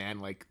being a man,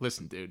 like,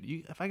 listen, dude,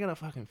 if I gotta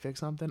fucking fix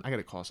something, I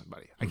gotta call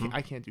somebody.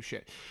 I can't do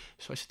shit.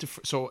 So I said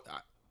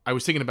I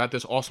was thinking about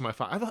this also. I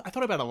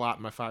thought about it a lot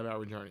in my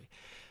 5-hour journey.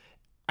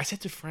 I said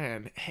to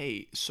Fran,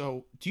 hey,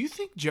 so do you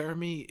think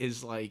Jeremy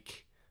is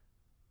like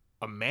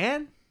a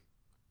man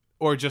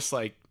or just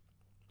like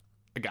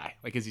a guy?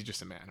 Like, is he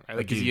just a man? Right?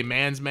 Like, is he a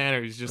man's man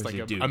or is he just like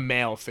a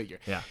male figure?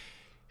 Yeah.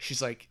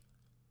 She's like,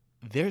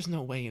 there's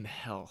no way in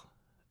hell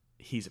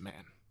he's a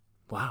man.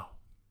 Wow.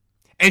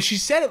 And she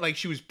said it like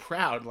she was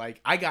proud, like,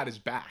 I got his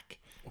back.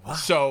 Wow.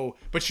 So,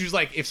 but she was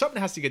like, if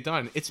something has to get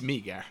done, it's me,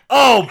 Gar.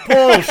 Oh,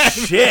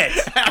 bullshit.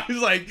 I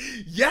was like,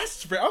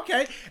 yes,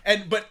 okay.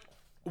 But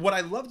what I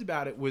loved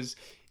about it was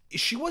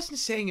she wasn't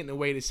saying it in a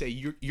way to say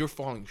you're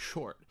falling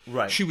short.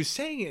 Right. She was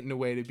saying it in a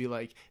way to be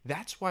like,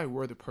 that's why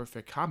we're the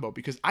perfect combo,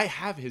 because I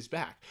have his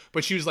back.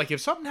 But she was like, if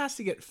something has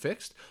to get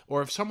fixed,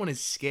 or if someone is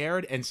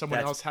scared and someone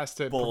else has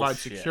to provide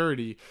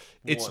security,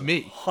 it's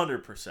me.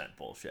 100%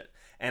 bullshit.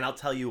 And I'll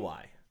tell you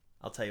why.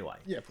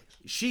 Yeah, please.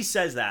 She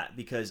says that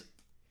because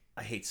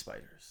I hate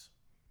spiders.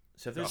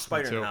 So if there's a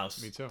spider in the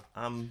house, me too.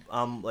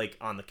 I'm like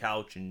on the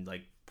couch and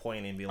like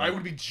pointing and being like, I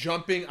would be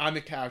jumping on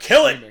the couch,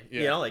 kill screaming.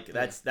 it. Yeah.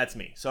 That's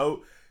me.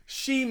 So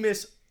she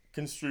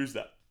misconstrues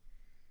that.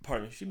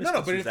 Pardon me. She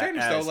misconstrues but in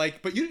fairness though,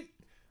 like, but you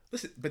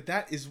listen. But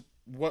that is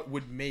what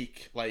would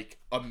make like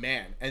a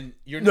man, and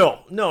you're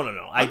no.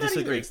 I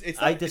disagree.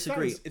 I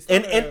disagree.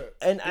 And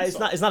it's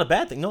not a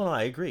bad thing. No,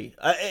 I agree.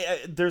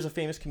 There's a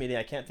famous comedian,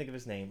 I can't think of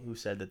his name, who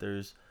said that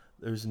there's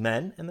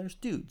men and there's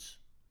dudes.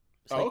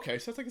 Okay,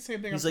 so it's like the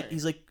same thing.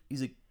 He's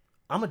like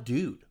I'm a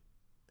dude.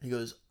 He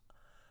goes,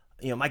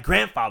 my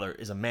grandfather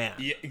is a man.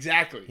 Yeah,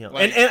 exactly.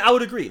 And I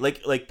would agree.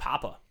 Like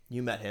Papa,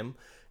 you met him.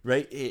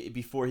 Right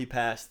before he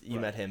passed, you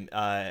met him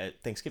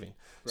at Thanksgiving.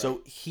 Right.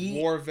 So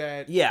war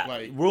vet,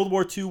 World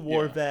War II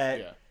war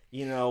vet.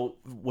 Yeah.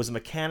 Was a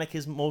mechanic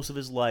most of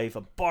his life,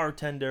 a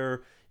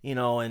bartender.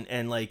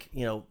 and like,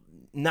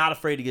 not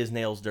afraid to get his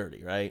nails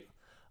dirty, right?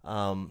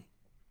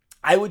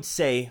 I would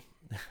say,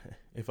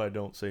 if I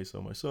don't say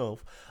so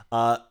myself,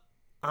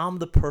 I'm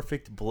the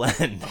perfect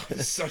blend.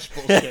 Such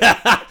bullshit.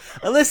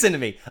 Listen to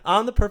me.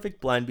 I'm the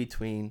perfect blend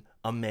between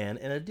a man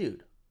and a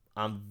dude.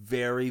 I'm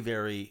very,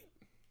 very,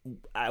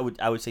 I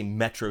would say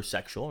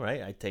metrosexual,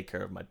 right? I take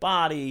care of my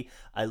body.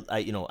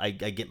 I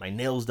get my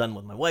nails done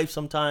with my wife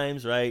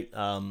sometimes, right?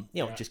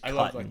 Just I cut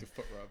love like the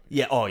foot rub.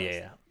 Yeah. Oh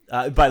yeah.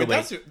 By the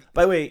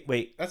way,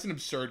 wait. That's an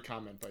absurd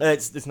comment.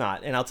 It's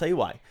not, and I'll tell you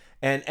why.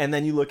 And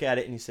then you look at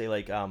it and you say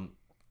like,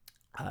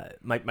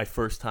 my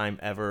first time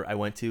ever, I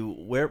went to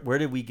where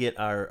did we get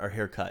our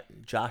haircut?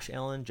 John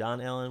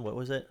Allen, what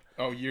was it?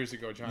 Oh, years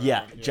ago, John.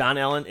 Yeah, Allen. John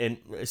Allen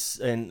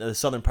in the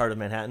southern part of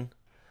Manhattan.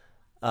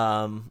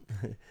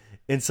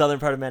 In southern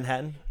part of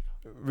Manhattan,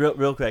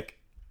 real quick,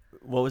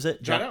 what was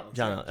it? John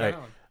Allen. All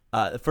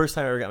right. The first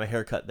time I ever got my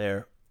haircut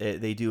there,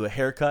 they do a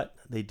haircut.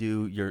 They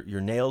do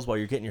your nails while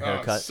you're getting your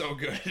haircut. Oh, so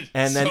good.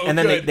 And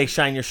then they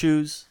shine your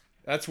shoes.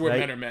 That's where right?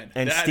 men are men.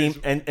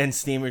 And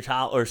steam your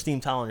towel or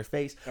steam towel on your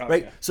face,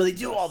 right? Yeah. So they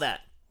do all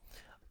that.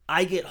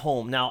 I get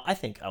home now. I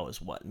think I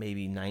was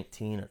maybe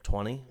 19 or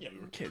 20. Yeah, we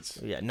were kids.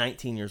 Yeah,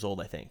 19 years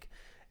old, I think,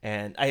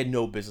 and I had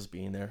no business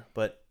being there.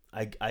 But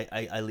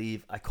I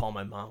leave. I call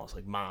my mom. I was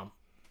like, Mom,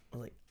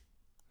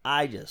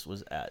 I just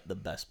was at the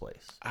best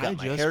place. I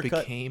just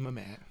haircut. Became a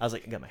man. I was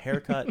like, I got my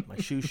haircut, my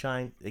shoes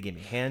shine. They gave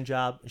me a hand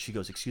job, and she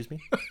goes, "Excuse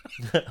me,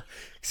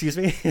 excuse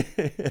me,"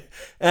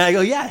 and I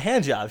go, "Yeah,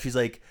 hand job." She's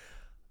like,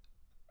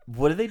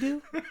 what do they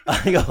do?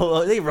 I go,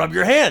 well, they rub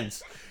your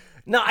hands.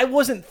 Now, I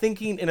wasn't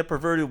thinking in a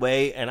perverted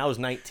way, and I was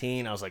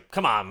 19. I was like,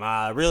 come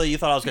on, really? You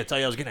thought I was going to tell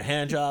you I was getting a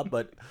hand job?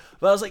 But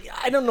I was like,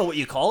 I don't know what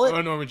you call it.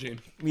 Oh, Norma Jean.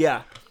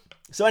 Yeah.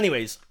 So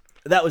anyways,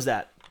 that was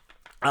that.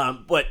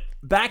 But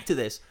back to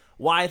this.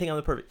 Why I think I'm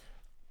the perfect.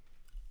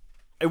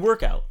 I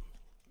work out.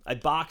 I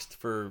boxed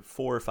for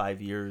 4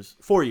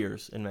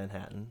 years in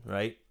Manhattan,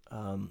 right?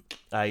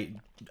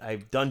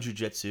 I've done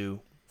jiu-jitsu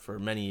for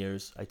many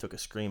years. I took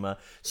eskrima.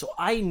 So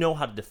I know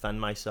how to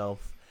defend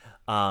myself.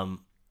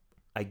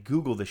 I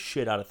Google the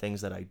shit out of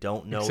things that I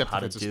don't know Except how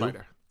to do. a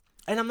spider.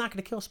 And I'm not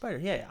going to kill a spider.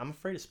 Yeah, I'm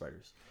afraid of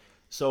spiders.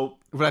 So,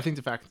 but I think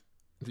the fact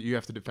that you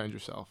have to defend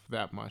yourself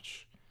that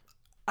much.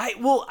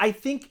 I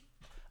think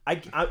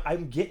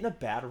I'm getting a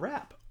bad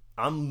rap.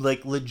 I'm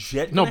like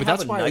legit. No, but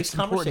that's why nice it's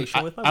important.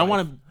 With my wife. I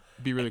want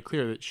to be really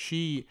clear that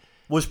she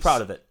was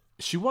proud of it.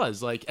 She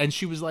was like, and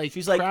she was like,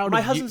 she's like,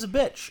 my husband's a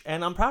bitch,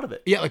 and I'm proud of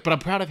it. Yeah, but I'm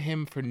proud of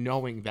him for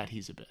knowing that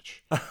he's a bitch.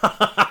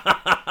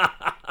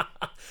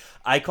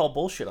 I call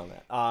bullshit on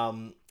that.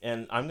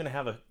 And I'm gonna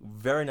have a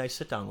very nice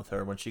sit down with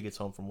her when she gets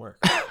home from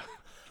work.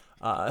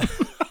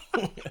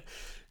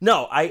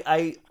 No,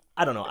 I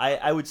don't know.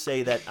 I would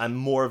say that I'm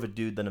more of a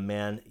dude than a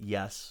man.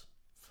 Yes,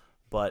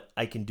 but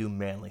I can do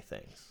manly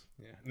things.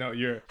 Yeah. No,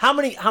 you're. How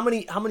many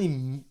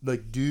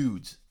like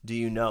dudes do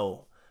you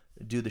know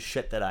do the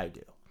shit that I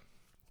do?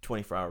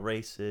 24-hour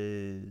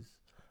races.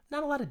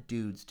 Not a lot of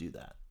dudes do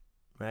that,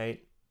 right?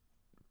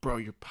 Bro,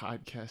 you're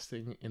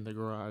podcasting in the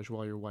garage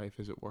while your wife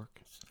is at work.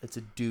 It's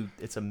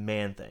a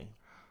man thing.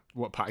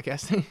 What,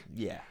 podcasting?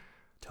 Yeah,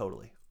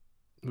 totally.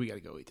 We gotta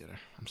go eat dinner.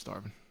 I'm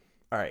starving.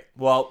 All right.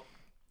 Well,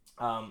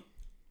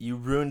 you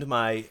ruined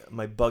my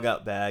bug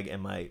out bag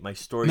and my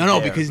story.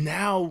 No, because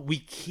now we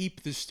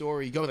keep the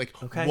story going.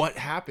 Like, okay. What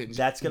happens?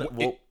 That's gonna.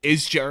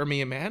 Is Jeremy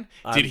a man?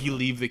 Did he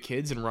leave the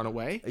kids and run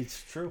away?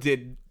 It's true.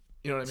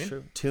 You know what I mean?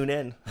 True. Tune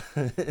in.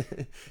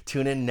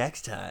 Tune in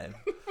next time.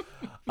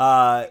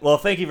 Well,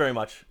 thank you very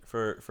much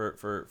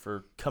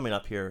for coming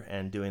up here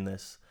and doing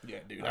this. Yeah,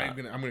 dude. I'm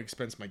gonna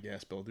expense my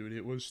gas bill, dude.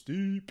 It was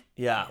steep.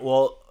 Yeah.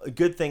 Well, a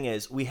good thing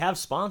is we have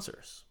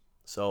sponsors,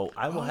 so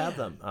I will have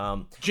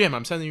them. Jim,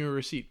 I'm sending you a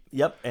receipt.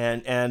 Yep,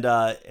 and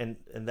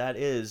that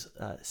is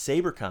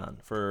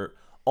SaberCon for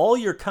all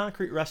your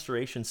concrete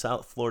restoration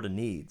South Florida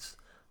needs.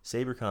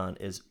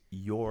 SaberCon is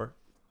your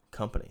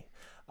company.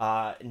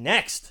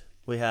 Next,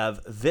 we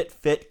have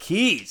VitFit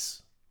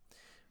Keys,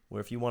 where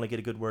if you want to get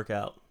a good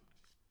workout,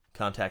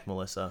 contact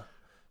Melissa.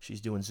 She's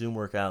doing Zoom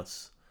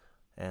workouts,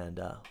 and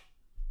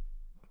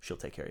she'll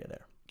take care of you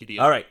there.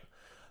 All right.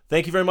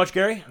 Thank you very much,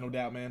 Gary. No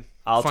doubt, man.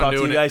 I'll talk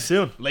to you guys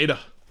soon. Later.